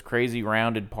like this crazy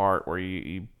rounded part where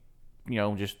you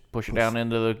just push it down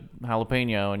into the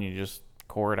jalapeno and you just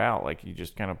core it out. Like you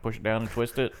just kind of push it down and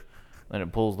twist it, then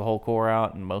it pulls the whole core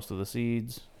out and most of the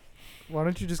seeds. Why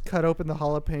don't you just cut open the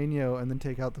jalapeno and then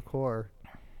take out the core?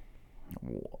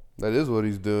 That is what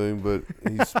he's doing, but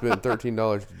he spent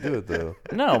 $13 to do it though.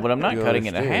 No, but I'm not You don't cutting it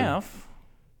in understand. half.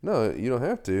 No, you don't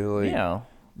have to. Like, Yeah,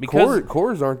 because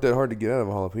cores aren't that hard to get out of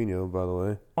a jalapeno, by the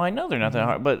way. well, I know they're not that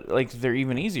hard, but like they're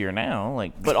even easier now.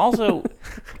 Like, but also,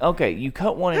 okay, you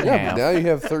cut one in Yeah, half, but now you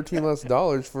have $13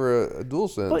 less for a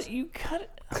DualSense. but you cut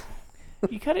it.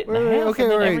 You cut it in Wait, half, okay,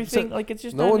 and then wait, everything so- like it's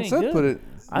just no not one any said good. put it.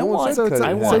 I No one want- said So, cut it's it.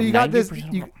 I in so half. want you got this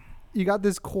 90% you got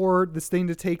this core, this thing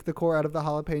to take the core out of the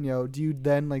jalapeno. Do you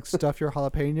then like stuff your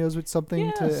jalapenos with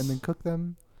something to Yes. and then cook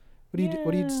them? What do you do?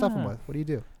 What do you stuff them Yeah. with? What do you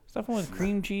do? Stuff with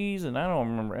cream cheese, and I don't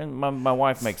remember. And my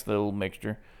wife makes the little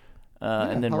mixture,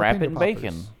 and then jalapeno wrap it in poppers. bacon,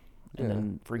 and Yeah.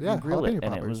 then freaking Yeah, grill it, jalapeno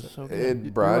and it was poppers. so good.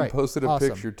 And Brian right. posted a Awesome.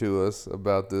 picture to us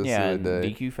about this Yeah, the and other day.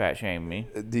 DQ fat shamed me.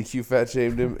 DQ fat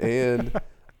shamed him, and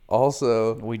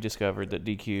Also, We discovered that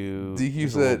DQ DQ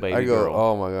is a little said, baby I go, girl.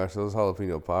 oh my gosh, those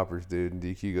jalapeno poppers, dude. And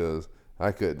DQ goes,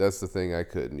 that's the thing I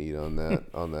couldn't eat on that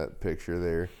on that picture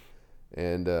there.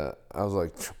 And I was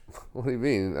like, what do you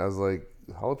mean? I was like,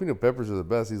 jalapeno peppers are the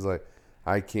best. He's like,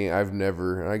 I've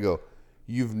never. And I go,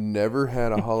 you've never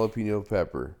had a jalapeno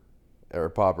pepper or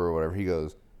popper or whatever. He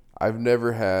goes, I've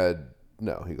never had,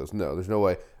 no. He goes, no, there's no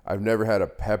way. I've never had a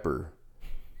pepper.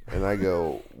 And I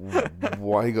go,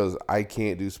 why? He goes, I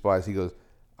can't do spice. He goes,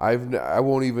 I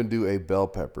won't even do a bell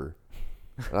pepper.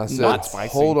 And I said, Not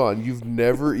spicy. hold on, you've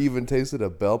never even tasted a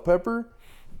bell pepper?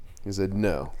 He said,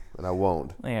 no, and I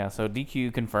won't. Yeah, so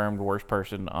DQ confirmed worst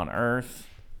person on earth.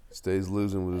 Stays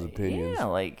losing with his opinions. Yeah,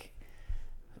 like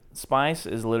spice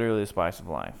is literally the spice of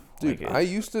life. Dude, Like, I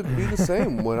used to be the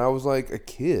same when I was like a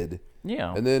kid.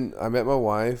 yeah. And then I met my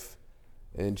wife,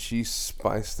 and she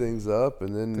spiced things up.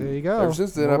 And then There you go. ever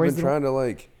since then, More I've ways been than- trying to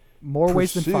like More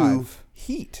ways than pursue 5.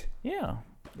 heat. Yeah.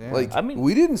 Yeah. Like, I mean-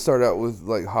 we didn't start out with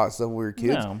like hot stuff when we were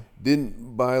kids. No.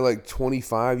 Didn't by like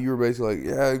 25, you were basically like,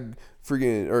 yeah,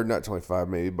 freaking, or not 25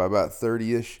 maybe, by about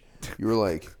 30-ish, you were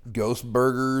like ghost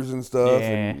burgers and stuff,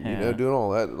 and you know, Yeah. doing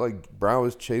all that. Like Brown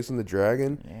was chasing the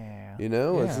dragon. Yeah. You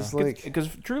know, it's Yeah. just like Because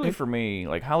truly for me,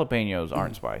 like jalapenos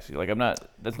aren't spicy. Like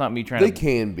that's not me trying they to.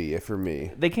 can be for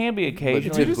me. They can be if occasionally. you're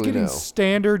just typically getting no.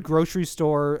 standard grocery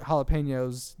store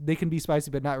jalapenos, they can be spicy,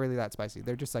 but not really that spicy.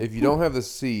 They're just like If you don't have the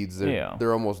seeds, Yeah.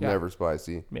 they're almost Yeah. never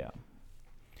spicy. Yeah.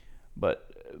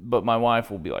 But my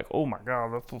wife will be like, "Oh my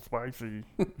god, that's so spicy."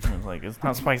 And it's like it's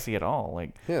not spicy at all.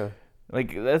 Yeah.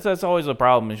 Like that's always a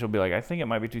problem. And she'll be like, "I think it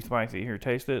might be too spicy. Here,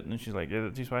 taste it." And she's like, "Is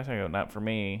it too spicy?" I go, "Not for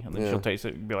me." And then Yeah. she'll taste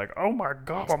it and be like, "Oh my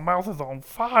god, my mouth is on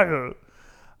fire.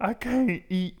 I can't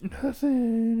eat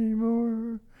nothing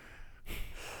anymore."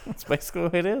 That's basically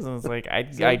what it is. And it's like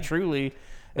I truly,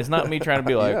 it's not me trying to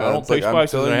be like, Yeah, I don't it's like, taste I'm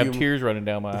spicy and I telling have you- tears running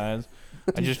down my eyes.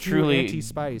 I just DQ truly,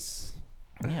 anti-spice.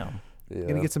 yeah. Yeah.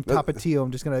 Gonna get some Tapatio.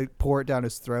 I'm just gonna pour it down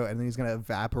his throat, and then he's gonna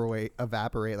evaporate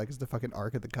like it's the fucking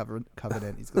Ark of the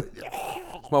Covenant. He's gonna,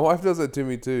 My wife does that to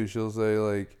me too. She'll say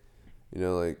like, you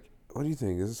know, like, what do you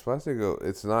think? Is it spicy? I go,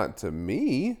 it's not to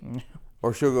me.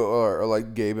 Or she'll go, or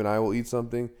like Gabe and I will eat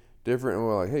something different, and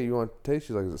we're like, hey, you want to taste?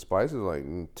 She's like, is it spicy? Like,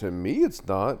 to me, it's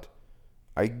not.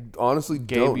 I honestly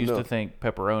Gabe don't used know. to think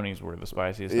pepperonis were the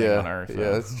spiciest thing Yeah, on earth. yeah,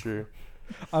 so. that's true.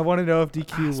 I want to know if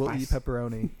DQ will eat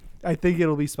pepperoni. I think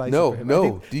it'll be spicy. No, for him. no, I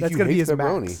think DQ that's gonna be hates his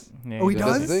pepperoni. max. Yeah, Oh, he does.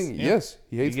 That's does? the thing. Yeah. Yes,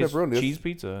 he He hates gets pepperoni. cheese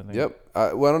pizza. I think. Yep.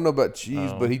 Well, I don't know about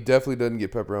cheese, Oh. but he definitely doesn't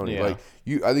get pepperoni. Yeah.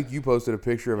 Like I think you posted a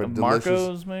picture of a delicious,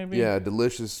 Marco's maybe. yeah,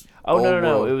 delicious. Oh no, old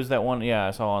no! world- It was that one. Yeah,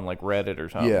 I saw on like Reddit or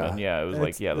something. Yeah. And yeah, it was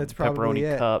That's- like the that's probably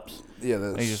pepperoni it. cups. Yeah,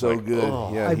 He's that's just so like, good.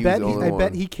 "Oh." Yeah, I he bet was the only I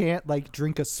bet one. he can't like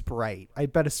drink a Sprite. I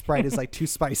bet a Sprite is like too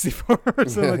spicy for her.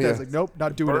 Something like that. Yeah. It's like, nope,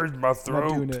 not doing Burns it. my Not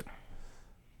doing throat. it.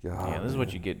 God, Yeah, this is what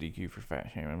man. you get DQ for fat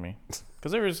shaming me.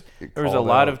 Because there was Get a called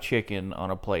lot out. of chicken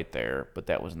on a plate there, but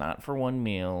that was not for one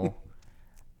meal.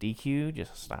 DQ,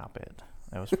 just stop it.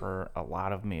 That was for a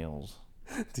lot of meals.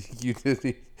 You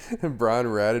did. And Brian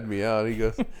ratted me out. He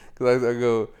goes, because I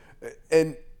go,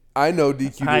 and I know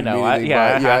DQ didn't I know, mean I- anything yeah,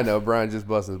 by it. I Yeah, I have- know. Brian just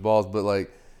busting his balls, but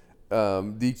like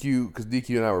DQ, because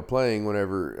DQ and I were playing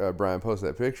whenever Brian posted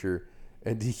that picture,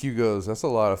 and DQ goes, "That's a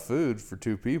lot of food for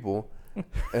two people,"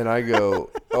 and I go,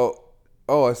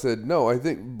 "Oh," I said, "No, I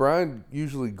think Brian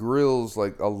usually grills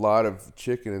like a lot of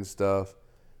chicken and stuff."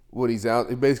 When he's out,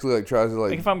 he basically like tries to Like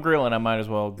like if I'm grilling, I might as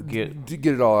well get. to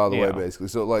get it all out of the Yeah. way, basically.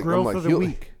 So like, Grill I'm like, for the he'll-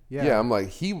 week. Yeah. Yeah. I'm like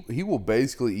he will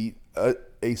basically eat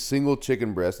a single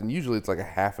chicken breast, and usually it's like a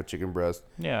half a chicken breast.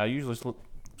 Yeah, I usually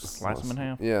slice them in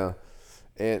half. Yeah,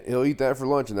 and he'll eat that for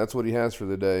lunch, and that's what he has for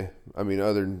the day. I mean,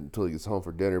 other than until he gets home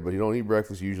for dinner, but he don't eat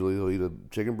breakfast usually. He'll eat a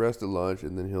chicken breast at lunch,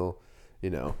 and then he'll,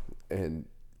 and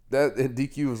that and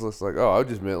DQ was just like, oh, I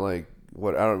just meant like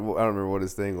what I don't remember what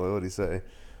his thing was. What did he say?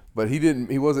 But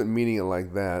he wasn't meaning it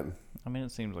like that. I mean,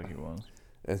 it seems like he was.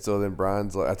 And so then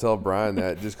Brian's like, I tell Brian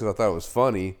that just because I thought it was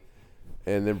funny,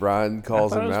 and then Brian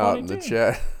calls thought it him was out funny in the too.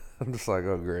 chat. I'm just like,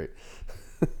 oh great,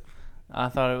 I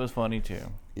thought it was funny too.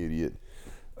 idiot.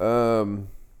 And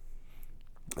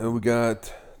we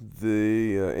got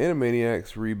the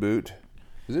Animaniacs reboot.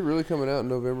 Is it really coming out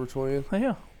November 20th? Oh,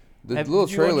 yeah. The Have- little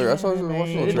did you watch trailer. I it? saw the little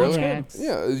It looks trailer. good.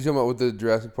 Yeah, is you talking about with the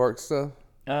Jurassic Park stuff?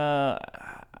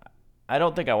 I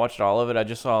don't think I watched all of it. I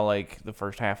just saw like the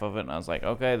first half of it, and I was like,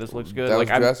 okay, this looks good. That like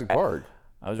was Jurassic Park.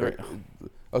 I was right.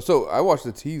 Oh, so I watched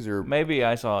the teaser. Maybe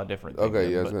I saw a different thing. Okay,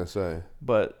 then, yeah, I was but, gonna say.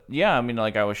 but yeah, I mean,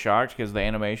 like I was shocked because the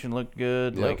animation looked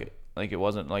good. Yep. Like it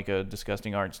wasn't like a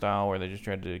disgusting art style where they just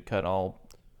tried to cut all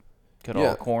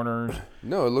Yeah. corners.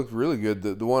 No, it looked really good.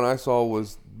 The one I saw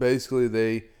was basically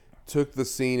they took the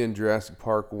scene in Jurassic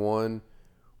Park 1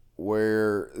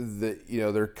 where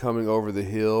they're coming over the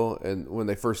hill, and when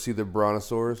they first see the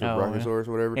brontosaurus or brachiosaurus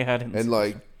or whatever, yeah, I didn't see and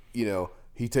like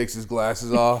he takes his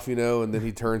glasses off, and then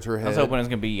he turns her head. I was hoping it was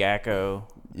gonna be Yakko,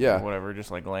 Yeah, or whatever, just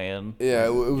like land. Yeah,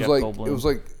 it was Jeff like Goldblum. it was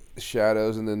like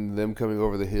shadows, and then them coming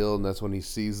over the hill, and that's when he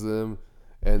sees them,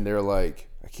 and they're like,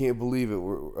 "I can't believe it!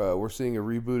 We're seeing a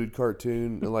rebooted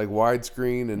cartoon in like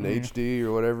widescreen and HD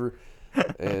or whatever,"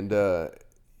 and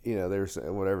they were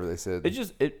saying whatever they said.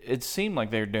 It seemed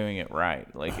like they were doing it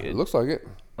right. Like It looks like it.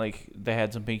 Like they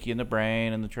had some Pinky in the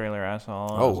Brain in the trailer I saw.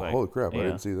 And I Oh, was like, holy crap! I yeah.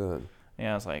 didn't see that.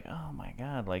 Yeah, I was like, oh my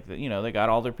god, like they got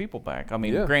all their people back. I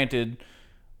mean, Yeah. granted,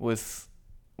 with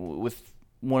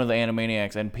one of the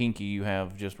Animaniacs and Pinky, you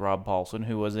have just Rob Paulson,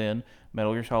 who was in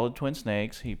Metal Gear Solid Twin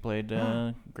Snakes. He played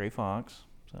Gray Fox.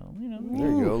 So There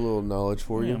you go, a little knowledge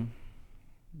for you.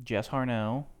 Jess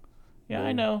Harnell. Yeah,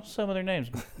 I know some of their names.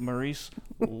 Maurice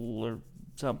or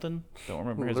something. Don't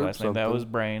remember his last name. That was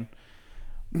Brain.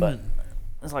 But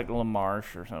it's like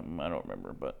LaMarche or something. I don't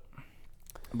remember.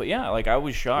 But yeah, like I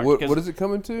was shocked. What is it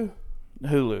coming to?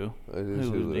 Hulu. It is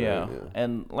Hulu, yeah. right? Yeah.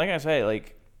 And like I say,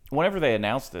 like whenever they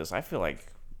announced this, I feel like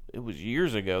it was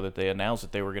years ago that they announced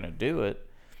that they were going to do it.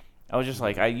 I was just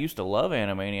like, I used to love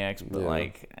Animaniacs, but Yeah.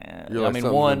 like, You're like, I mean, something's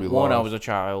gonna be one, I lost. was a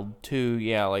child. Two,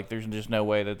 yeah, like there's just no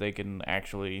way that they can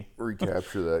actually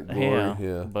Recapture that glory.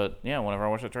 Yeah. But yeah, whenever I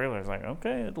watched the trailer, I was like,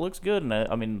 okay, it looks good. And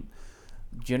I mean,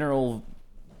 general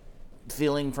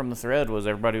feeling from the thread was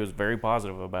everybody was very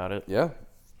positive about it. Yeah.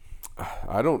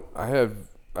 I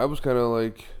was kind of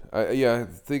like, I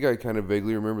think I kind of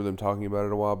vaguely remember them talking about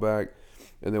it a while back.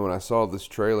 And then when I saw this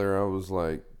trailer, I was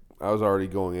already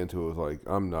going into it with like,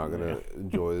 I'm not going to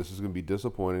enjoy this. It's going to be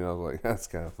disappointing. I was like, that's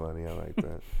kind of funny. I like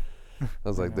that. I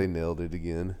was like, they nailed it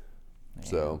again. Yeah.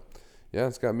 So, yeah,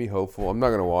 it's got me hopeful. I'm not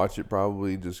going to watch it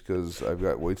probably just because I've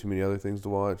got way too many other things to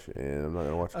watch, and I'm not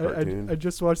going to watch a cartoon. I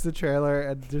just watched the trailer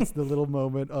and just the little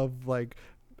moment of like,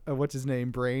 what's his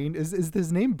name? Brain. Is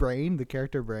his name Brain? The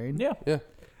character Brain? Yeah. Yeah.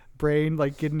 Brain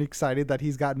like getting excited that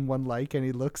he's gotten one like, and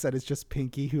he looks at it's just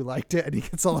Pinky who liked it, and he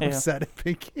gets all upset at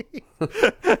Pinky.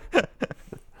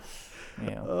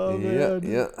 Yeah. Oh yeah, man.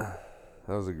 yeah.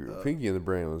 That was Pinky and the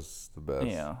Brain was the best.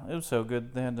 Yeah. It was so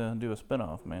good they had to do a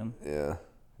spinoff, man. Yeah.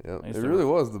 Yeah. I It used to- really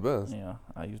was the best. Yeah.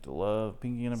 I used to love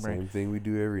Pinky and the Brain. Same thing we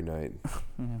do every night.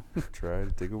 Yeah. Try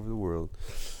to take over the world.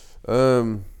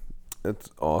 That's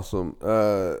awesome.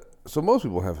 So most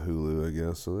people have Hulu, I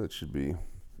guess, so that should be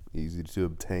easy to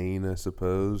obtain, I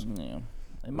suppose. Yeah.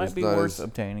 It might It's be not worth as-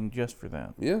 obtaining just for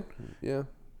that. Yeah, yeah.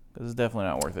 Because it's definitely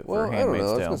not worth it Well, for I don't know. I Handmaid's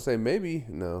was Tale. gonna say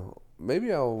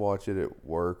maybe I'll watch it at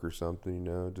work or something.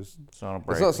 Just It's on a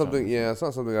break. it's not or something. Yeah, it's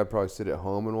not something I'd probably sit at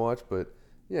home and watch. But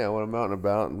yeah, when I'm out and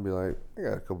about and be like, I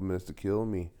got a couple minutes to kill. Let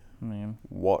me Man,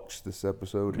 watch this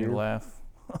episode you here. laugh.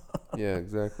 Yeah,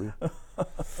 exactly.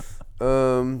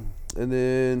 And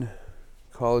then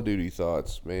Call of Duty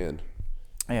thoughts, man.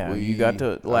 Yeah, you got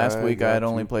to last I week. I had got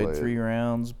only to played play it. 3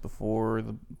 rounds before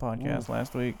the podcast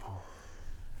last week,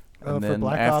 and For then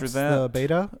Black after Ops, that, the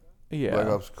beta, yeah, Black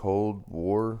Ops Cold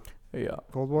War. yeah,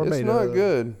 Cold War It's beta. not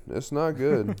good. It's not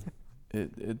good.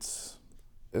 it's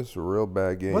It's a real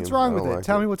bad game. What's wrong I with don't it? like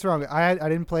Tell me what's wrong. I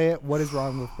didn't play it. What is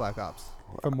wrong with Black Ops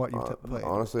from what you've played?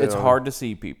 Honestly, it's I don't- hard to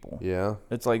see people. Yeah.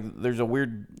 It's like there's a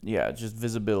weird, just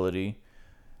visibility.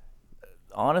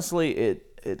 Honestly,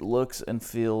 it looks and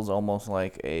feels almost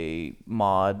like a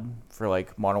mod for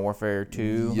like Modern Warfare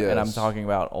 2, and I'm Yes. talking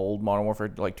about old Modern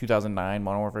Warfare, like 2009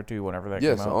 Modern Warfare 2, whenever that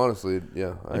Yes, came out. honestly, yeah. I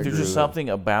Like, agree there's with just that. something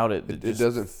about it that It just,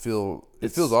 doesn't feel. It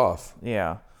it's- feels off.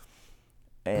 yeah,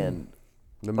 and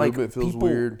The like movement feels people,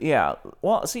 weird. Yeah,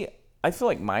 well, see, I feel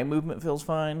like my movement feels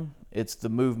fine. It's the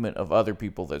movement of other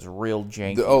people that's real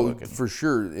janky looking. For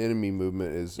sure, enemy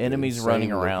movement is Enemies insane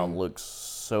running around looking. looks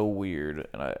so weird,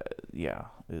 and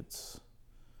it's.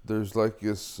 There's like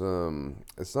this.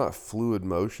 It's not fluid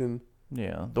motion.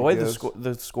 Yeah, the way guess.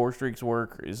 the score streaks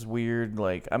work is weird.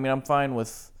 Like, I mean, I'm fine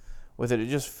with it. It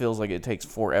just feels like it takes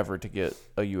forever to get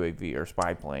a UAV or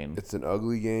spy plane. It's an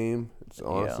ugly game. It's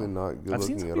honestly not good I've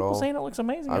seen looking some at people all. saying it looks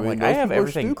amazing. I I'm mean, like, those I have people are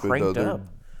everything stupid, cranked though. up.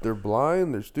 They're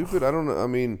blind. They're stupid. I don't know. I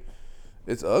mean,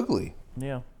 it's ugly.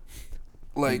 Yeah,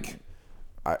 Like,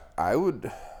 I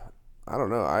would. I don't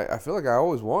know. I feel like I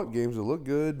always want games that look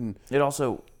good and. it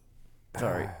also,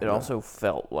 it also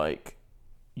felt like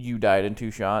you died in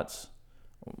 2 shots,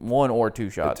 1 or 2 It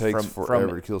shots takes from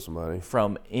forever to kill somebody.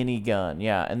 from any gun.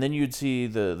 Yeah, and then you'd see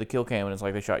the kill cam, and it's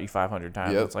like they shot you 500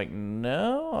 times. Yep. It's like,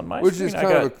 no, on my Which screen, is I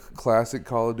kind got. of a classic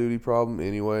Call of Duty problem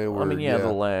anyway. Where,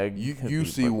 the lag. You could you be,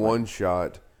 see but, like, one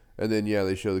shot, and then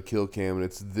they show the kill cam, and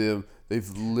it's them. They've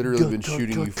literally been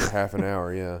shooting you for half an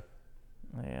hour. Yeah,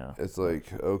 Yeah, it's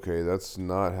like, okay, that's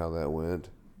not how that went.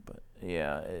 but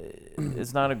Yeah,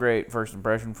 it's not a great first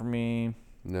impression for me.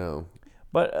 No.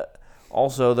 But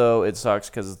also, though, it sucks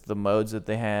because the modes that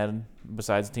they had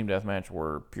besides Team Deathmatch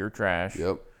were pure trash.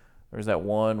 Yep. There's that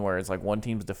one where it's like one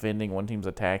team's defending, one team's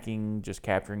attacking, just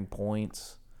capturing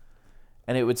points.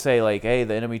 And it would say, like, hey,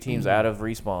 the enemy team's out of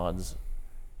respawns.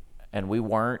 And we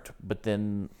weren't, but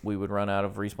then we would run out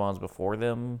of respawns before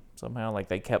them somehow. Like,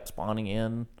 they kept spawning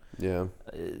in. Yeah.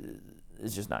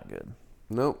 It's just not good.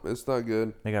 Nope, it's not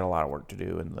good. They got a lot of work to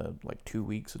do in the, 2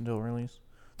 weeks until release.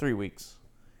 3 weeks.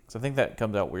 Because I think that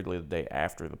comes out weirdly the day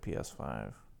after the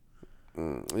PS5.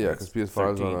 Yeah, because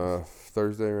PS5 is on a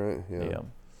Thursday, right? Yeah.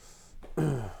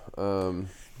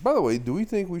 By the way, do we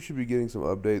think we should be getting some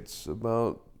updates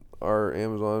about our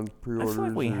Amazon pre-orders? I feel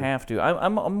like we have to.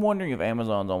 I'm wondering if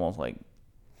Amazon's almost like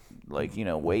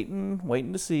waiting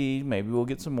to see. Maybe we'll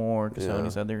get some more because Yeah.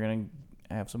 Sony said they're gonna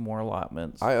have some more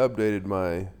allotments. I updated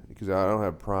because I don't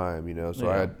have Prime, so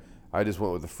Yeah. I just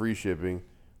went with the free shipping,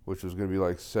 which was going to be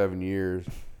like 7 years,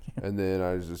 and then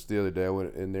the other day I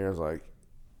went in there. I was like,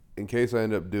 in case I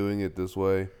end up doing it this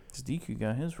way, Because DQ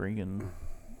got his freaking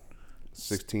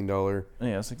 $16.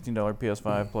 $16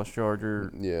 PS5 plus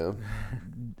charger. Yeah.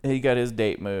 He got his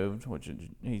date moved, which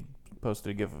he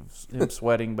posted a gif of him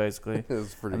sweating basically. It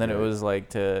was pretty. And then great. it was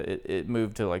like it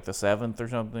moved to like the 7th or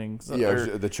something.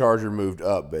 The charger moved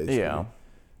up basically. Yeah.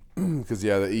 Because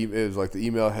it was like the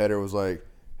email header was like,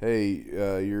 "Hey,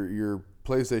 your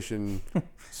PlayStation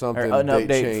something Or an date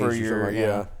update changed for or something your- like,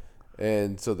 yeah.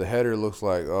 And so the header looks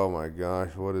like, oh my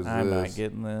gosh, what is I'm this? not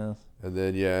getting this. And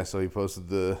then so he posted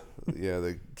the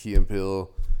Key and Peele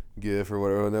GIF or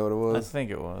whatever. Isn't that what it I was?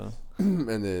 think it was. And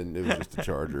then it was just a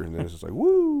charger, and then it's just like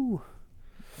woo.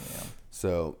 Yeah.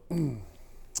 So,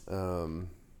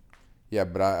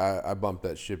 but I bumped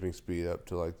that shipping speed up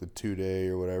to like the 2-day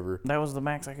or whatever. That was the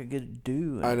max I could get it to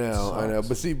do. I know.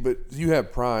 But you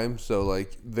have Prime, so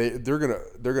like they're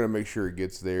gonna make sure it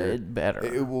gets there. It better.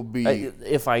 It will be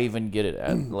if I even get it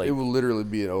at like. it will literally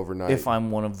be an overnight. If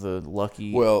I'm one of the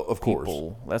lucky of course.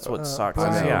 people. That's what sucks.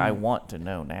 Brian- I want to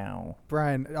know now.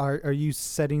 Brian, are you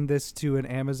setting this to an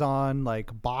Amazon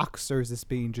like box, or is this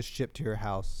being just shipped to your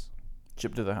house?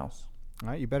 Ship to the house. All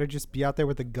right, you better just be out there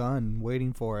with a gun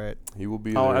waiting for it. He will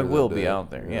be. Oh, there I will that be day. out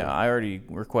there. Yeah, I already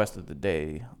requested the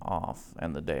day off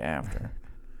and the day after.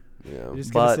 Yeah. You're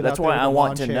just gonna But sit that's out there why with I a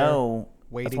want to lawn chair know.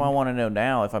 That's waiting. why I want to know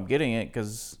now if I'm getting it.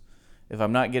 Because if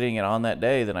I'm not getting it on that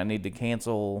day, then I need to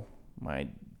cancel my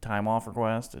time off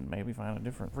request and maybe find a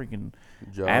different freaking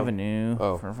Job. avenue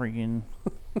Oh. for freaking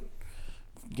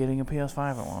getting a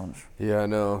PS5 at launch. Yeah, I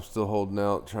know. I'm still holding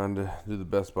out, trying to do the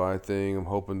Best Buy thing. I'm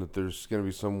hoping that there's going to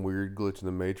be some weird glitch in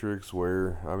the Matrix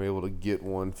where I'm able to get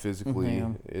one physically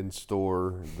Yeah. in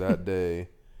store that day.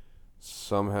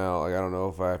 Somehow, like I don't know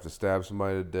if I have to stab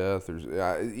somebody to death or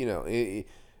I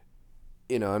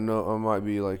know I might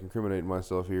be like incriminating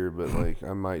myself here, but like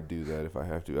I might do that if I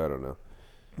have to. I don't know.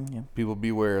 Yeah. People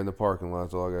beware in the parking lot.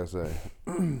 That's all I gotta say.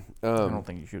 I don't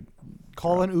think you should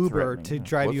Call an Uber threatening, to huh?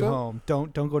 drive What's you that? home.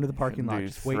 Don't go into the parking lot. do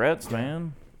Just wait. threats,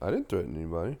 man. I didn't threaten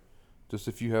anybody. Just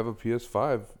if you have a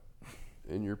PS5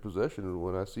 in your possession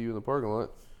when I see you in the parking lot,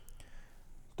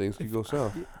 things could go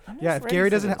south. I'm Yeah, just if ready Gary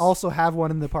for doesn't this. also have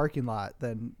one in the parking lot,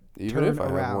 then Even turn if I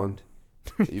have one. around.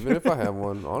 Even if I have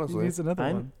one, He honestly. needs another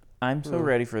one. I'm so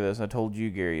ready for this. I told you,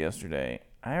 Gary, yesterday.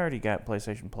 I already got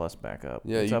PlayStation Plus back up.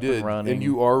 Yeah, It's you up did. And running. And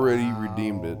you already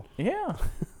redeemed it. Yeah.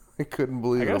 I couldn't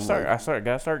believe I it. gotta I'm start. like,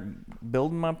 Gotta start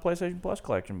building my PlayStation Plus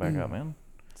collection back up, man.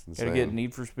 it's Gotta insane. get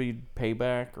Need for Speed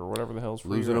Payback or whatever the hell's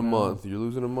free Losing right a now. month. You're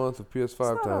losing a month of PS5 It's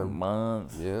not a time.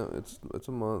 month. Yeah, it's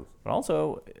a month. But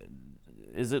also,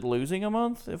 is it losing a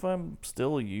month if I'm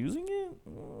still using it?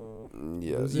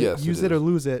 Yeah, Use it or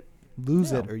lose it.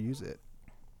 Lose Yeah. it or use it.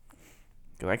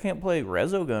 Because I can't play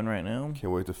Resogun right now.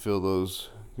 Can't wait to feel those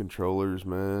controllers,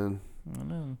 man. I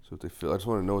know. So what they feel. I just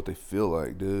want to know what they feel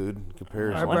like, dude. In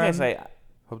comparison. All right, Like I Brian. say,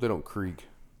 Hope they don't creak.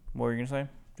 what were you gonna say,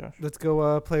 Josh? Let's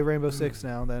go play Rainbow Six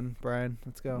now, then, Brian.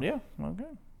 Let's go. Yeah. Okay.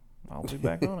 I'll be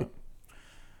back on it.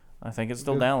 I think it's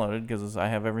still Good. downloaded because I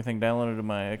have everything downloaded to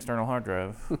my external hard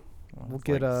drive. We'll It's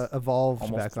get like Evolved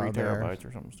almost back 3 on there. terabytes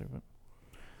or something stupid.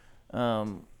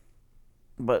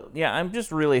 But yeah, I'm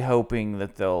just really hoping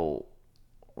that they'll,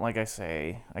 like I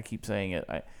say, I keep saying it.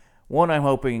 I'm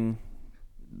hoping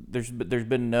there's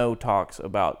been no talks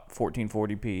about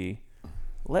 1440p.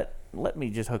 Let me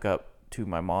just hook up to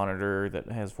my monitor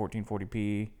that has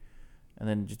 1440p, and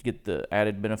then just get the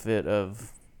added benefit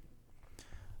of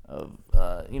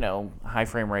high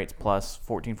frame rates plus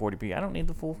 1440p. I don't need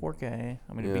the full 4K.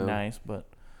 I mean, it'd be Yeah. nice, but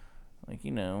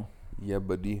Yeah,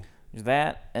 buddy. there's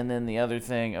that, and then the other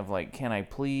thing of like, can I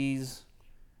please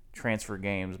transfer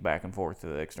games back and forth to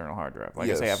the external hard drive. Like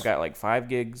Yes. I say, I've got like 5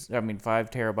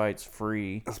 terabytes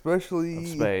free of Especially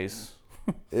space.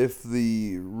 if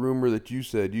the rumor that you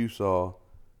said you saw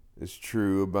is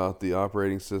true about the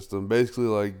operating system. Basically,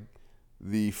 like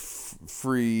the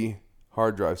free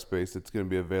hard drive space that's going to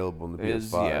be available in the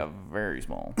Is PS5. very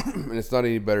small. And it's not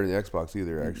any better than the Xbox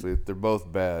either, actually. They're both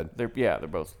bad. They're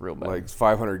both real bad. Like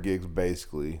 500 gigs,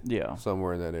 basically. Yeah.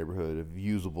 Somewhere in that neighborhood of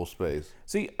usable space.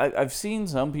 See, I've seen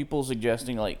some people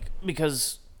suggesting, like,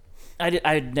 because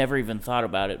I'd never even thought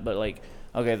about it, but, like,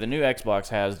 okay, the new Xbox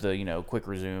has the, quick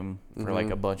resume for, like,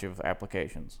 a bunch of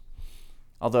applications.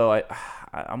 Although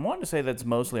I'm wanting to say that's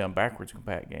mostly on backwards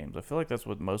compat games. I feel like that's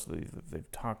what most of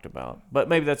they've talked about. But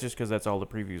maybe that's just because that's all the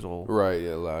previews will Right,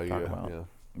 yeah, allow you talk to, about. yeah.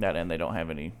 That, and they don't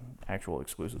have any actual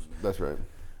exclusives. That's right.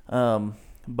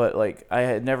 But, like, I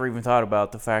had never even thought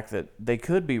about the fact that they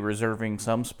could be reserving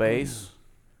some space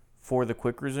for the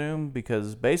quick resume,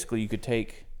 because basically you could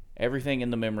take everything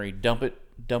in the memory, dump it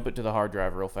to the hard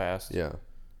drive real fast, Yeah.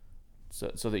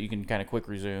 so that you can kind of quick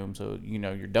resume. So,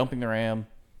 you're dumping the RAM,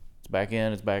 it's back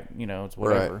in, it's back, it's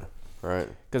whatever. Right.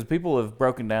 Because people have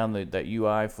broken down that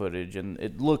UI footage, and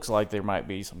it looks like there might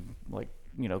be some, like,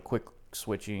 quick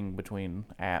switching between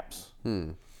apps.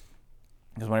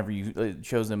 Because whenever it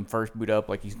shows them first boot up,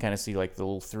 like, you kind of see, like, the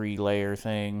little 3-layer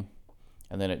thing,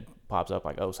 and then it pops up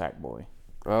like, oh, Sackboy.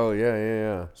 Oh,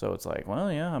 yeah. So it's like,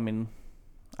 well, yeah, I mean,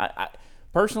 I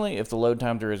personally, if the load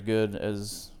times are as good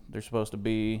as they're supposed to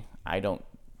be,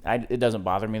 it doesn't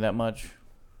bother me that much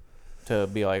to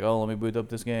be like, oh, let me boot up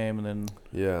this game and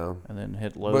then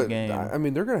hit load But, game. I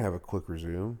mean, they're going to have a quick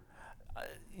resume.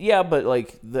 Yeah, but,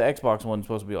 like, the Xbox one's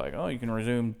supposed to be like, oh, you can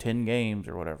resume 10 games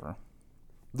or whatever.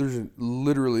 There's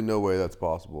literally no way that's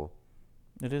possible.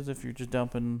 It is if you're just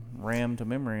dumping RAM to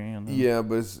memory. And then Yeah,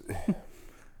 but it's...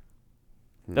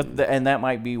 and that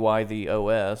might be why the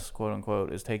OS, quote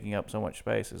unquote, is taking up so much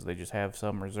space, is they just have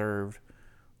some reserved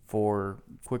for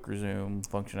quick resume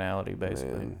functionality,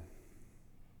 basically. Man.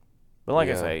 But like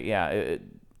I Yeah. say,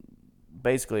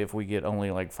 basically if we get only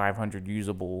like 500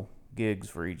 usable gigs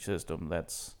for each system,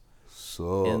 that's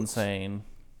Sucks. insane.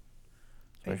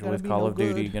 Ain't Especially gonna with be Call no of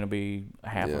Duty good. going to be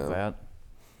half Yeah. of that.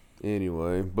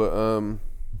 Anyway, but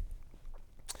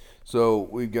so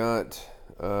we got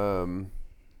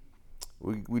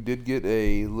we did get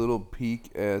a little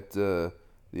peek at the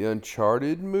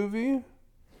Uncharted movie,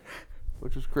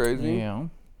 which was crazy. Yeah.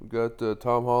 We got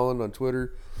Tom Holland on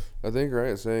Twitter, I think,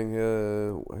 right, saying,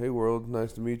 "Hey world,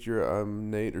 nice to meet you. I'm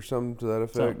Nate," or something to that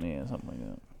effect. Something like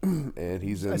that. And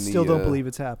he's in I the. still don't believe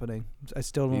it's happening. I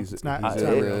still don't. He's, It's not. he's It's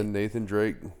not in real. Nathan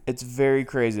Drake. It's very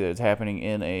crazy that it's happening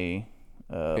in a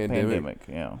pandemic.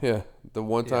 Yeah. Yeah, the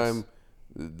one Yes. time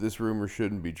this rumor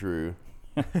shouldn't be true,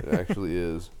 it actually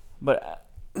is. But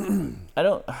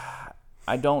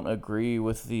I don't agree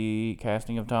with the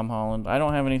casting of Tom Holland. I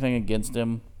don't have anything against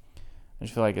him. I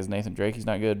just feel like as Nathan Drake, he's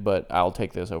not good. But I'll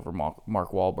take this over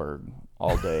Mark Wahlberg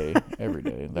all day, every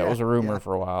day. That was a rumor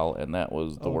for a while, and that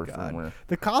was the worst God. rumor.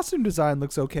 The costume design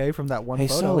looks okay from that one Hey,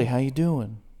 photo. Sully, how you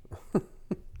doing?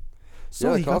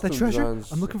 Sully, you got that costume treasure?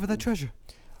 designs- I'm looking for that treasure.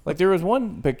 Like, there was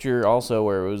one picture also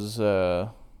where it was,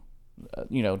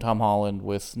 Tom Holland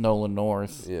with Nolan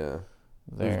North Yeah,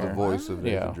 there. who's the voice of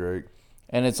Nathan Yeah. Drake.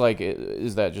 And it's like,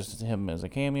 is that just him as a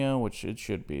cameo? Which it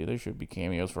should be. There should be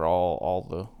cameos for all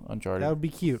the Uncharted. That would be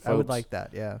cute. I would folks. like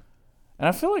that. Yeah. And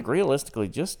I feel like realistically,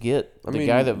 just get I the mean,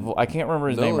 guy that I can't remember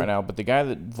his name Nolan- right now, but the guy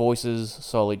that voices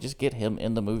Sully, just get him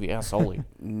in the movie as Sully.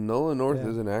 Nolan North Yeah.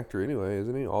 is an actor anyway,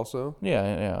 isn't he? Also,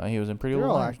 yeah, he was in Pretty They're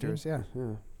Little all Liars, too. actors. Yeah.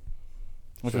 yeah.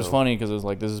 Which was So- funny because it was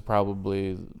like, this is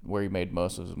probably where he made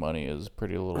most of his money, is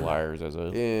Pretty Little Liars as a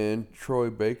And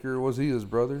Troy Baker, was he his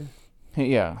brother?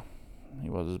 yeah. He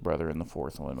was his brother in the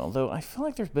fourth one. Although I feel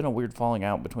like there's been a weird falling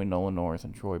out between Nolan North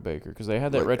and Troy Baker, because they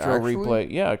had that Like, retro actually? replay.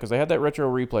 Yeah, because they had that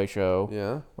retro replay show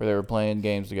Yeah. where they were playing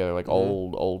games together, like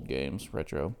old games,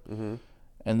 retro. Mm-hmm.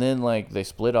 And then like they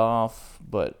split off,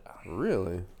 but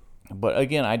Really?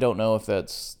 again, I don't know if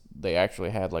that's they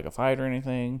actually had like a fight or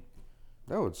anything.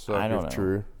 That would suck I don't if know.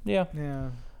 true. Yeah, Yeah.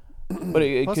 but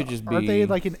it Plus, could just be. Aren't they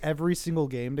like in every single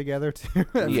game together too?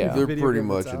 Every Yeah. They're video pretty game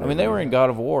much that's in out? I mean, they were in God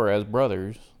of War as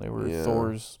brothers. They were Yeah.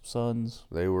 Thor's sons,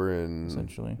 They were in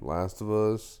essentially. Last of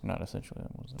Us Not essentially,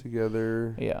 that wasn't.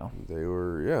 together. Yeah. They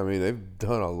were, yeah, I mean, they've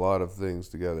done a lot of things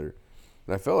together.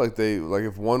 And I felt like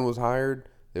if one was hired,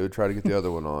 they would try to get the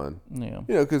other one on. Yeah.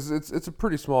 You know, because it's a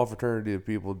pretty small fraternity of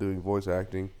people doing voice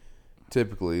acting.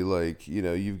 Typically, like, you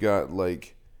know, you've got,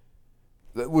 like,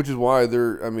 which is why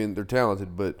they're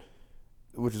talented, but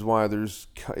which is why there's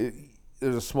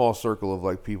a small circle of,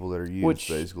 like, people that are used, Which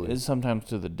basically. is sometimes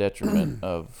to the detriment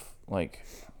of, like,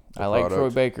 I like Troy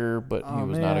product. Baker, but he Oh,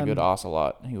 was not a good man.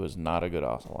 Ocelot. He was not a good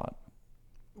Ocelot.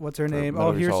 What's her name? Metal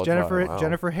Oh, Gear here's Solid Jennifer 5. Wow.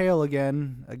 Jennifer Hale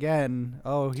again. Oh,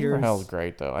 Jennifer here's Hale's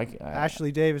great though.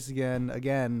 Ashley Davis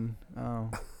again. Oh.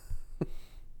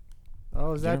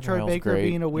 Oh, is that Jennifer Troy Hale's Baker great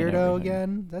being a in weirdo everything.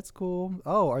 again? That's cool.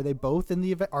 Oh, are they both in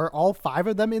the event? Are all 5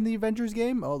 of them in the Avengers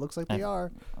game? Oh, it looks like they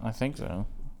are. I think so.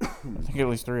 I think at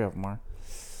least 3 of them are.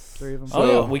 3 of them. Oh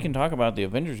So- yeah, we can talk about the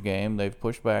Avengers game. They've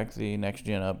pushed back the next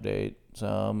gen update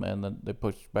some, and then they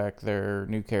pushed back their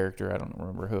new character. I don't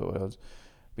remember who it was,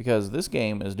 because this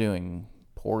game is doing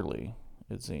poorly.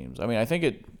 It seems. I mean, I think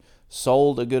it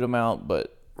sold a good amount,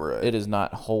 but Right. it is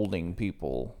not holding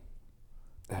people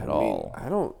at all. I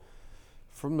don't.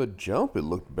 From the jump, it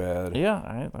looked bad.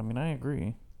 Yeah, I mean, I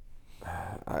agree.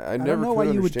 I I never don't know could why you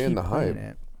would understand keep the playing hype.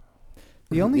 it.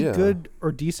 The only Yeah. good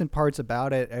or decent parts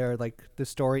about it are like the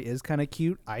story is kind of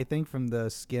cute, I think, from the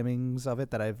skimmings of it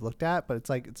that I've looked at, but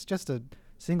it's like it's just a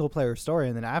single player story,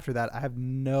 and then after that I have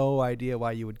no idea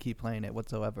why you would keep playing it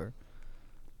whatsoever.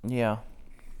 Yeah,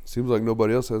 Seems like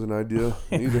nobody else has an idea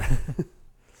either.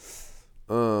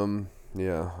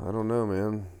 Yeah, I don't know,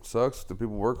 man. Sucks. The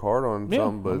people work hard on yeah.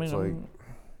 something, but I mean, it's I like. mean,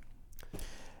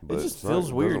 but it just it's not- feels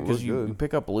it weird doesn't because look you good.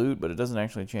 pick up loot, but it doesn't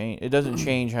actually change. It doesn't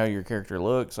change how your character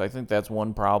looks. I think that's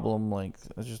one problem. Like,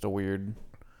 it's just a weird.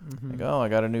 Like, oh, I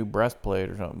got a new breastplate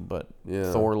or something, but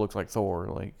Yeah. Thor looks like Thor.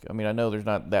 Like, I mean, I know there's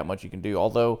not that much you can do.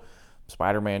 Although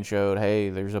Spider-Man showed, hey,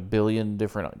 there's a billion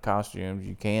different costumes.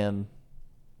 You can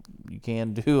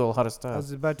do a lot of I stuff.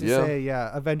 was about to Yeah. say, yeah,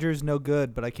 Avengers no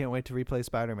good, but I can't wait to replay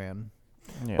Spider-Man.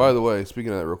 Yeah. By the way,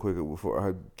 speaking of that real quick, before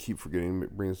I keep forgetting to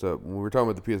bring this up, when we were talking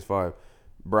about the PS5,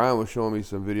 Brian was showing me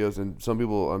some videos, and some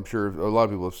people, I'm sure a lot of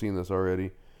people have seen this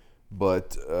already.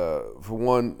 But for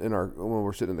one, when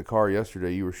we're sitting in the car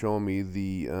yesterday, you were showing me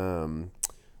the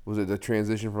was it the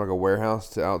transition from like a warehouse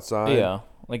to outside? Yeah,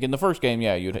 like in the first game,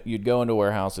 yeah, you'd go into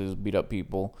warehouses, beat up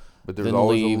people, But there's then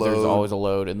always leave. a load. There's always a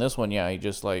load. In this one, yeah, he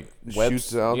just like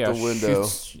Shoots out the window.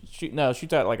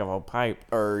 Shoots out like a pipe,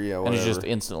 Or yeah, and whatever. it's just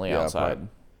instantly Yeah, outside. pipe.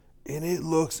 And it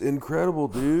looks incredible,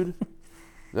 dude.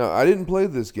 Now I didn't play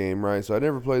this game, right? So I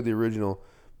never played the original,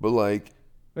 but like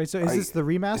Wait, so is this the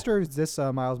remaster or is this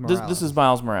Miles Morales? This is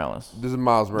Miles Morales. this is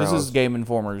Miles Morales. This is Game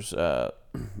Informer's,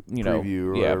 Preview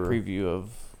or whatever. preview of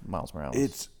Miles Morales.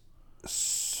 It's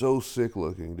so sick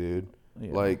looking, dude.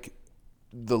 Yeah. Like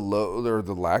the load or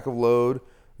the lack of load,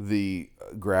 the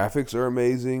graphics are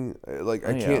amazing. Like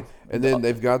I Yeah. can't. And then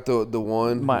they've got the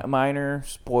one. minor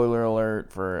spoiler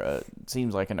alert for it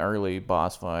seems like an early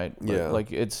boss fight. But Yeah.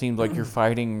 like it seems like you're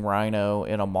fighting Rhino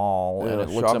in a mall, in and a it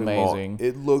looks shopping mall. amazing.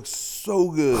 It looks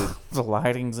so good. The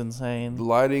lighting's The insane.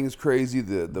 lighting is crazy.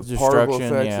 The Destruction, particle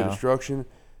effects, yeah. the destruction,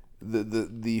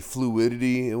 the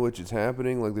fluidity in which it's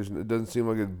happening. Like it doesn't seem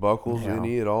like it buckles Yeah.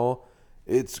 any at all.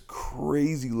 It's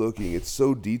crazy looking. It's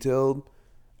so detailed.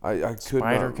 I could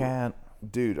Spider not, Cat.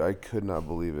 dude. I could not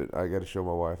believe it. I got to show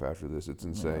my wife after this. It's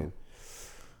insane.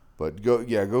 But go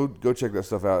check that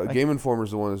stuff out. Game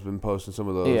Informer's the one that's been posting some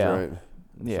of those, Yeah. right?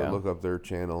 Yeah. So look up their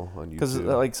channel on YouTube. Because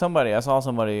like I saw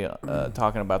somebody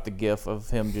talking about the GIF of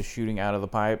him just shooting out of the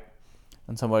pipe,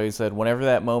 and somebody said whenever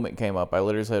that moment came up, I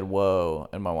literally said "whoa,"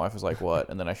 and my wife was like, "What?"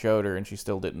 And then I showed her, and she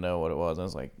still didn't know what it was. And I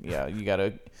was like, "Yeah, you had to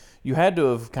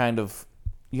have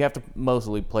you have to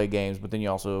mostly play games, but then you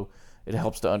also it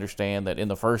helps to understand that in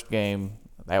the first game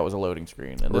that was a loading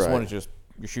screen, and this Right. one is just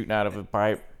you're shooting out of a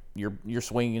pipe, you're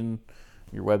swinging."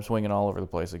 Your web swinging all over the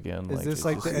place again. Is this it's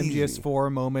like the crazy. MGS4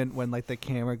 moment when like the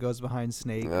camera goes behind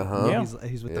Snake? Uh-huh. Yeah.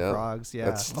 He's with the Yeah. frogs. Yeah.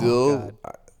 That's Oh, still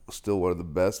God. still one of the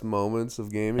best moments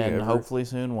of gaming and ever. hopefully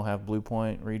soon we'll have Blue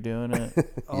Point redoing it.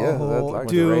 Yeah, that's Oh, like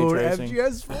dude, ray tracing.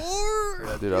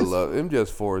 MGS4. Dude, I love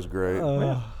MGS4 is great.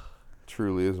 Ugh.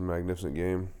 Truly is a magnificent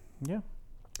game. Yeah.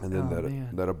 And then Oh, man.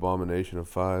 that abomination of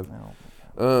 5.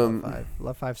 Love 5.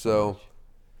 Love 5 so- much.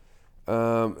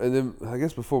 And then I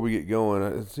guess before we get going,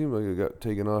 it seemed like it got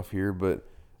taken off here, but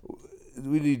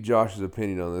we need Josh's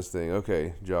opinion on this thing.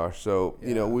 Okay, Josh. So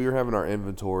we were having our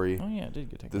inventory Oh yeah, it did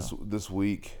get taken off. this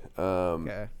week.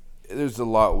 Okay. There's a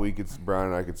lot Brian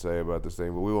and I could say about this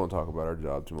thing, but we won't talk about our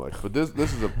job too much. But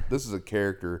this is a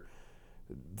character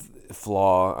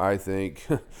flaw, I think.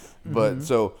 But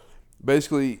so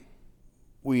basically,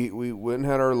 we went and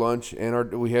had our lunch,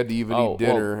 and we had to even eat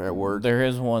dinner at work. There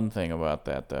is one thing about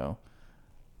that though.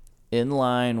 In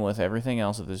line with everything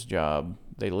else at this job,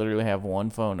 they literally have one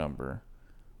phone number.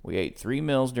 We ate 3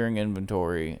 meals during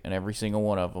inventory, and every single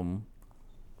one of them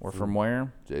were from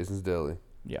where? Jason's Deli.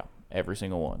 Yeah, every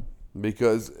single one.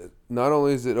 Because not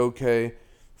only is it okay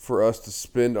for us to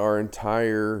spend our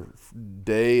entire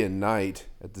day and night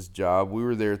at this job, we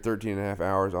were there 13 and a half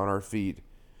hours on our feet.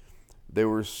 They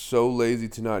were so lazy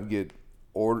to not get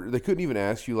order. They couldn't even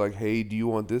ask you like, "Hey, do you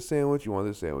want this sandwich? You want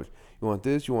this sandwich? You want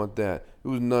this? You want that?" It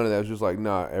was none of that. It was just like,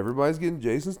 "Nah, everybody's getting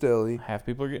Jason's Deli." Half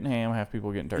people are getting ham, half people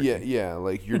are getting turkey. Yeah.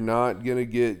 Like you're not gonna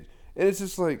get, and it's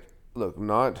just like, look,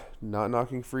 not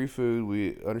knocking free food.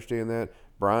 We understand that.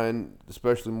 Brian,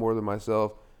 especially more than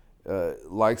myself,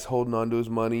 likes holding on to his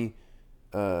money.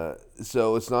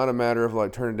 So it's not a matter of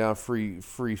like turning down free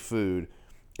food.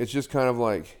 It's just kind of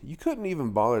like you couldn't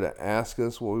even bother to ask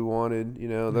us what we wanted. You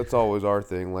know, that's always our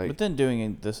thing. Like, But then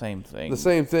doing the same thing. the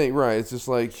same thing, right? It's just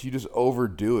like you just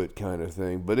overdo it, kind of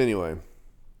thing. But anyway,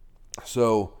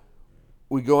 so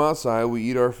we go outside, we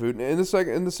eat our food, and the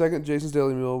second Jason's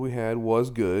Deli meal we had was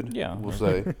good. Yeah. we'll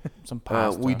say. Some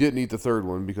pasta. We didn't eat the third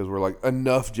one because we're like,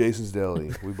 enough Jason's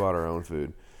Deli. We bought our own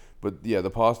food. But yeah, the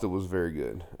pasta was very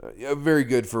good. Yeah, very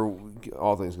good for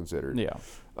all things considered. Yeah.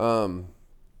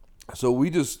 So we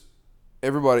just,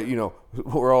 everybody, you know,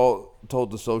 we're all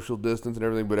told to social distance and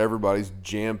everything, but everybody's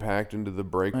jam-packed into the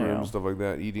break room and stuff like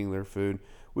that, eating their food.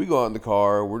 We go out in the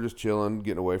car, we're just chilling,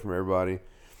 getting away from everybody,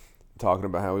 talking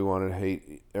about how we want to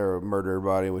hate or murder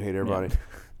everybody and we hate everybody.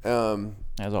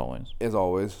 As always. As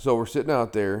always. So we're sitting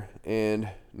out there, and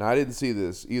now I didn't see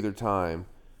this either time,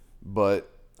 but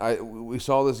we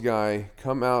saw this guy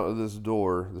come out of this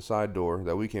door, the side door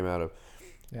that we came out of.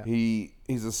 Yeah.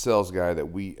 He's a sales guy that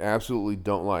we absolutely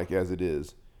don't like as it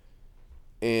is.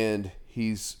 And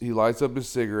he lights up his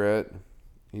cigarette.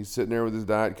 He's sitting there with his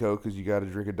Diet Coke because you got to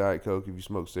drink a Diet Coke if you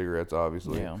smoke cigarettes,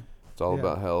 obviously. Yeah. It's all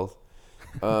about health.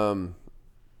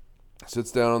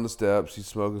 Sits down on the steps. He's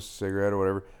smoking a cigarette or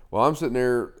whatever. While I'm sitting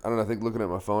there, I don't know, I think looking at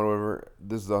my phone or whatever.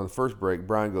 This is on the first break.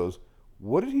 Brian goes,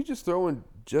 "What did he just throw in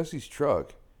Jesse's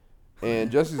truck?"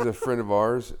 And Jesse's a friend of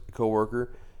ours, a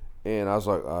coworker. And I was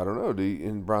like, "I don't know, dude."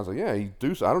 And Brian's like, "Yeah, he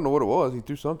threw. I don't know what it was. He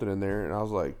threw something in there." And I was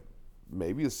like,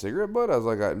 "Maybe a cigarette butt." I was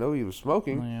like, "I know he was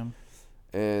smoking." Yeah.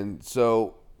 And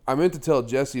so I meant to tell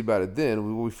Jesse about it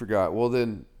then. We forgot. Well,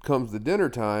 then comes the dinner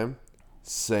time.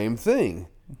 Same thing.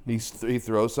 He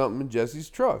throws something in Jesse's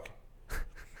truck.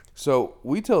 So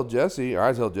we tell Jesse, or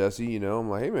I tell Jesse, you know, I'm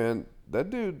like, "Hey man, that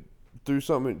dude threw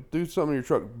something in your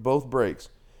truck, both brakes.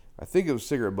 I think it was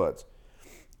cigarette butts."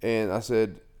 And I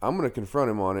said, "I'm going to confront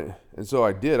him on it." And so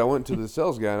I did. I went to the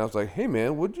sales guy and I was like, "Hey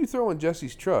man, what did you throw in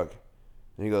Jesse's truck?"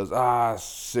 And he goes,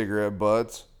 "Cigarette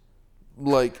butts."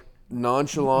 Like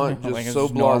nonchalant, just Like so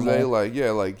it's blasé, normal. like,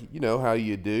 yeah, like, you know how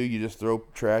you do. You just throw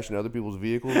trash in other people's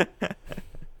vehicles.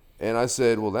 And I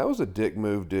said, "Well, that was a dick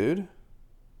move, dude."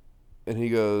 And he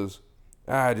goes,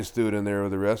 "I just threw it in there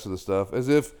with the rest of the stuff." As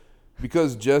if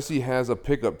because Jesse has a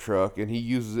pickup truck and he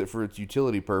uses it for its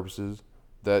utility purposes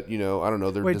that, you know, I don't know,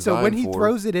 they're Wait, designed so when he for.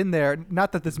 throws it in there,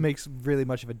 not that this makes really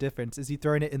much of a difference, is he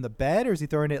throwing it in the bed or is he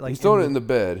throwing it like He's throwing it in the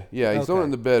bed. Yeah, he's throwing it Okay.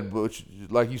 in the bed, which,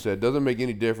 like you said, doesn't make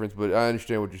any difference, but I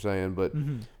understand what you're saying. But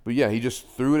yeah, he just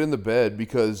threw it in the bed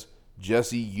because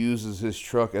Jesse uses his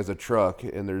truck as a truck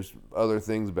and there's other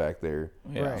things back there.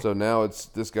 Yeah. Right. So now it's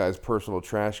this guy's personal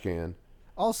trash can.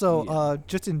 Also,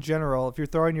 just in general, if you're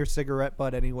throwing your cigarette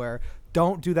butt anywhere,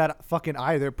 don't do that fucking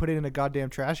either. Put it in a goddamn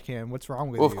trash can. What's wrong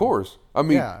with you? Well, of course. I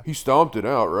mean, Yeah. he stomped it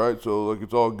out, right? So, like,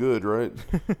 it's all good, right?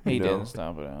 He You know? didn't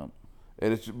stomp it out.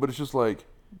 And it's just like,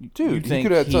 dude, You'd he think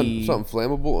could have had he something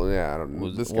flammable. Yeah, I don't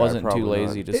know. This guy Wasn't too probably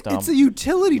lazy not. to stomp. It's a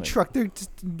utility like- truck.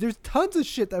 There's tons of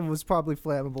shit that was probably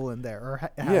flammable in there. Or has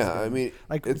Yeah, been. I mean,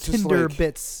 like it's just tinder like-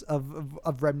 bits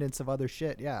of remnants of other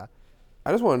shit. Yeah.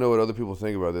 I just want to know what other people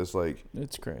think about this. Like,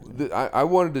 It's crazy. I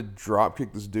wanted to drop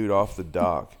kick this dude off the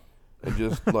dock and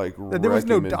just like wreck There was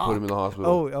no him and dock. put him in the hospital.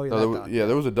 Oh, yeah, No, that there was, dock, yeah,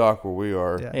 there was a dock where we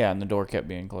are. Yeah. Yeah, and the door kept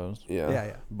being closed.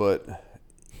 Yeah. But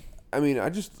I mean, I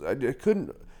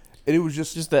couldn't, and it was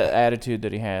just Just the attitude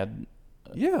that he had.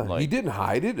 yeah, he like- didn't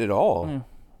hide it at all. Mm.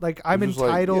 Like I'm It's just like,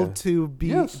 entitled yeah. to be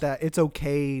Yes. that it's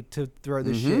okay to throw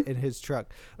this shit in his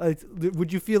truck. Like,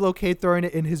 would you feel okay throwing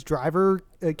it in his driver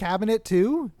cabinet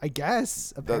too? I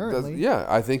guess apparently. Yeah,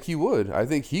 I think he would. I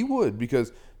think he would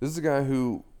because this is a guy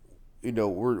who, you know,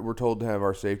 we're told to have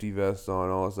our safety vests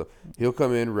on, all that stuff. He'll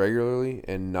come in regularly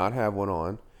and not have one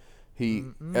on. He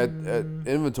at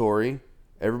inventory,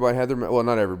 everybody had their well,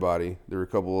 not everybody. There were a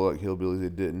couple of like hillbillies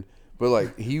that didn't. But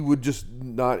like he would just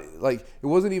not like it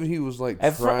wasn't even he was like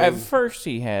At trying. first,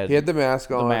 he had The mask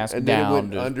on, mask and then it down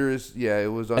went to- under his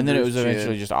it was under and then it his was chin.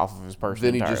 eventually just off of his person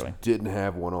Then he entirely. just didn't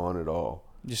have one on at all.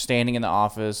 Just standing in the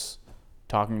office,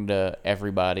 talking to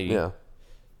everybody. Yeah.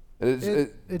 And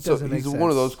It so doesn't he's make one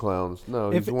of sense. those clowns.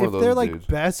 No, If he's one of those they're like dudes.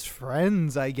 best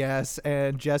friends, I guess,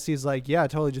 and Jesse's like, yeah,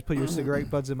 totally, just put your cigarette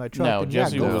butts in my truck. No, then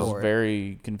Jesse yeah, go was for it.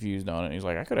 very confused on it. He's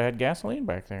like, I could have had gasoline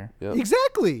back there. Yep.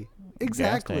 Exactly. Gas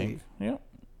Exactly. tank. Yep.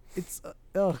 It's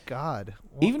oh god.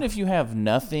 Even if you have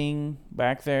nothing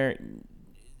back there,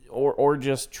 or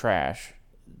just trash,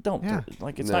 don't Yeah.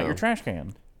 like it's not No. your trash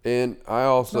can. And I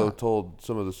also not. told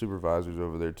some of the supervisors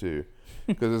over there too,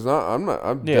 because it's not. I'm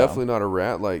Yeah. definitely not a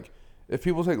rat. Like, if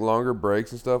people take longer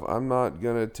breaks and stuff, I'm not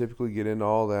gonna typically get into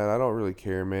all that. I don't really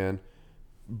care, man.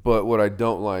 But what I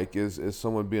don't like is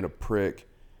someone being a prick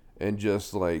and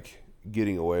just like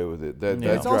getting away with it. That Yeah.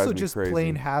 that It's drives also me just crazy.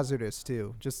 plain hazardous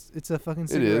too. Just it's a fucking It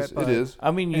cigarette is. butt. It is. I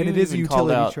mean, you And it is a even called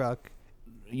utility out. truck.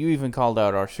 You even called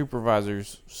out our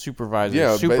supervisor's supervisor,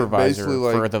 Yeah, supervisor basically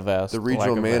like for the vest, the lack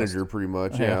regional of vest. manager, pretty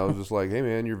much. Yeah, I was just like, hey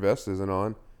man, your vest isn't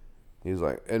on. He's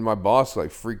like, and my boss like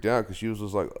freaked out because she was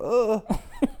just like,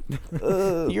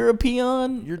 You're a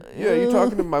peon. you're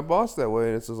talking to my boss that way,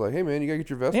 and it's just like, hey man, you gotta get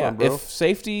your vest Yeah, on, bro. if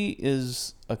safety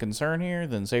is a concern here,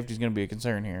 then safety's going to be a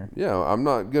concern here. Yeah, I'm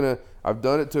not gonna. I've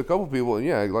done it to a couple people, and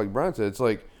yeah, like Brian said, it's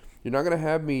like you're not gonna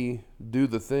have me do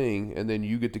the thing, and then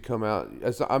you get to come out.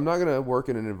 I'm not gonna work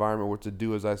in an environment where it's a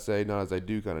do as I say, not as I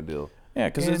do kind of deal. Yeah,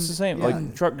 because it's And- the same. yeah.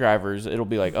 Like truck drivers, it'll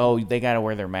be like, oh, they got to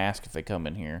wear their mask if they come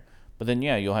in here. But then,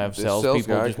 yeah, you'll have The sales sales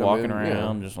people guy just come walking in,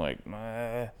 around, just like,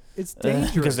 It's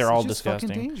because dangerous. they're all it's just fucking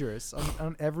disgusting. dangerous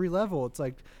on every level. It's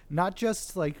like not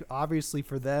just like obviously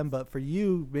for them, but for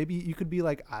you. Maybe you could be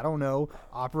like, I don't know,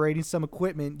 operating some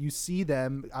equipment. You see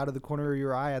them out of the corner of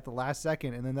your eye at the last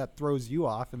second, and then that throws you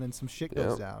off, and then some shit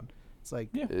goes Yeah. down. It's like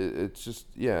Yeah. It's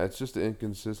just the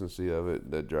inconsistency of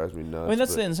it that drives me nuts. I mean,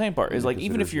 that's but the insane part. Is you like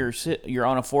even if consider- you're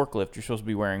on a forklift, you're supposed to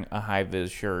be wearing a high vis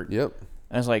shirt. Yep.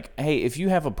 And it's like, hey, if you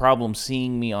have a problem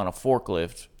seeing me on a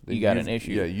forklift, then you got you've- an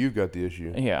issue. Yeah, you've got the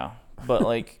issue. Yeah, but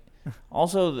like,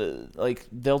 also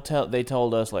they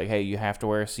told us like, hey, you have to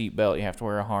wear a seatbelt, you have to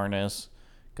wear a harness,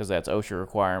 because that's OSHA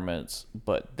requirements.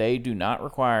 But they do not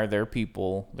require their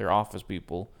office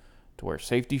people, to wear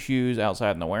safety shoes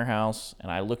outside in the warehouse.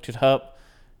 And I looked it up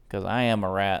because I am a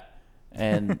rat,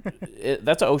 and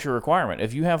that's an OSHA requirement.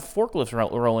 If you have forklifts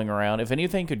rolling around, if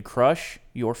anything could crush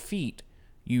your feet,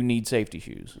 you need safety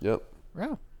shoes. Yep.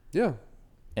 wow. Yeah.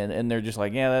 And they're just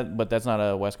like, yeah, but that's not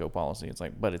a Wesco policy. It's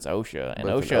like, but it's OSHA, and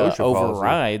But it's an OSHA, OSHA policy.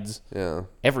 overrides Yeah.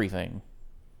 everything.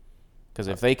 Because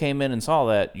if they came in and saw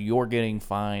that, you're getting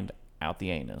fined out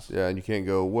the anus. Yeah, and you can't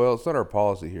go, well, it's not our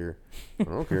policy here. I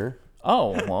don't care.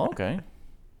 Oh, well, okay.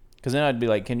 Because then I'd be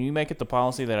like, can you make it the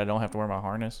policy that I don't have to wear my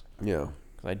harness? Yeah.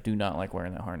 Because I do not like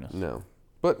wearing that harness. No.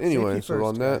 But anyway, Safety so first,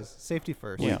 on that, guys. Safety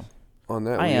first. Yeah. we I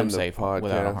am end the safe without a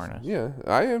podcast. harness. Yeah,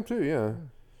 I am too. Yeah.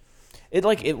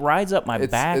 It rides up my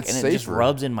back and it just safer.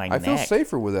 rubs in my I neck. feel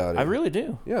safer without it. I really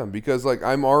do. Yeah, because like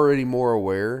I'm already more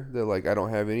aware that like I don't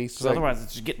have any. Because otherwise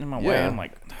it's just getting in my way. Yeah. I'm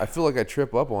like, I feel like I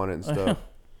trip up on it and stuff.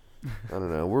 I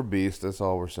don't know. We're beasts. That's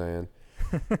all we're saying.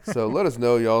 So let us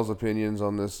know y'all's opinions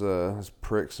on this this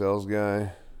prick sales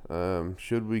guy.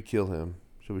 Should we kill him?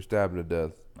 Should we stab him to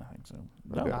death? I think so.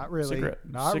 No, Okay. Not really.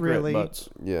 Not cigarette really. butts.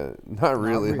 Yeah, not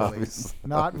really. really. Obviously.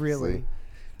 Not really.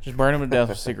 Just burn him to death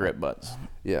with cigarette butts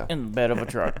Yeah. in the bed of a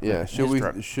truck. Yeah. His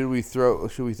truck. Should we throw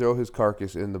his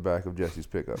carcass in the back of Jesse's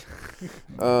pickup?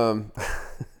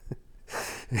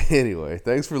 Anyway,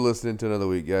 thanks for listening to another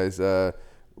week, guys.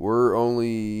 We're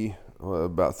only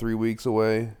about 3 weeks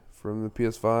away from the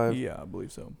PS5. Yeah, I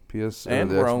believe so. PS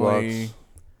And the we're Xbox. only a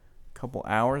couple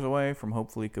hours away from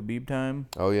hopefully Khabib time.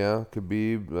 Oh yeah,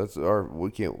 Khabib. That's our.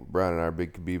 We can't. Brian and I are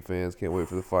big Khabib fans. Can't wait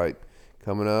for the fight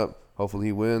coming up. Hopefully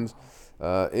he wins.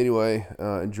 Anyway,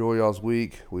 enjoy y'all's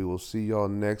week. We will see y'all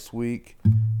next week.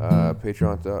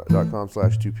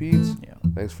 Patreon.com/2peats. Yeah.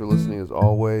 Thanks for listening as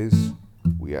always.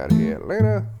 We out of here.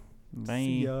 Later. Bye.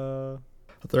 See ya.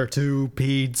 They're two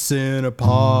Pete's in a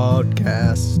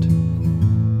podcast.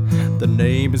 The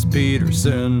name is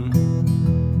Peterson.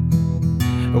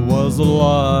 It was a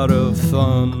lot of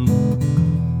fun,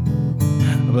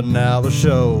 but now the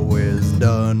show is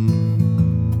done.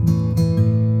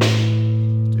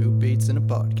 Two Pete's in a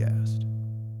podcast.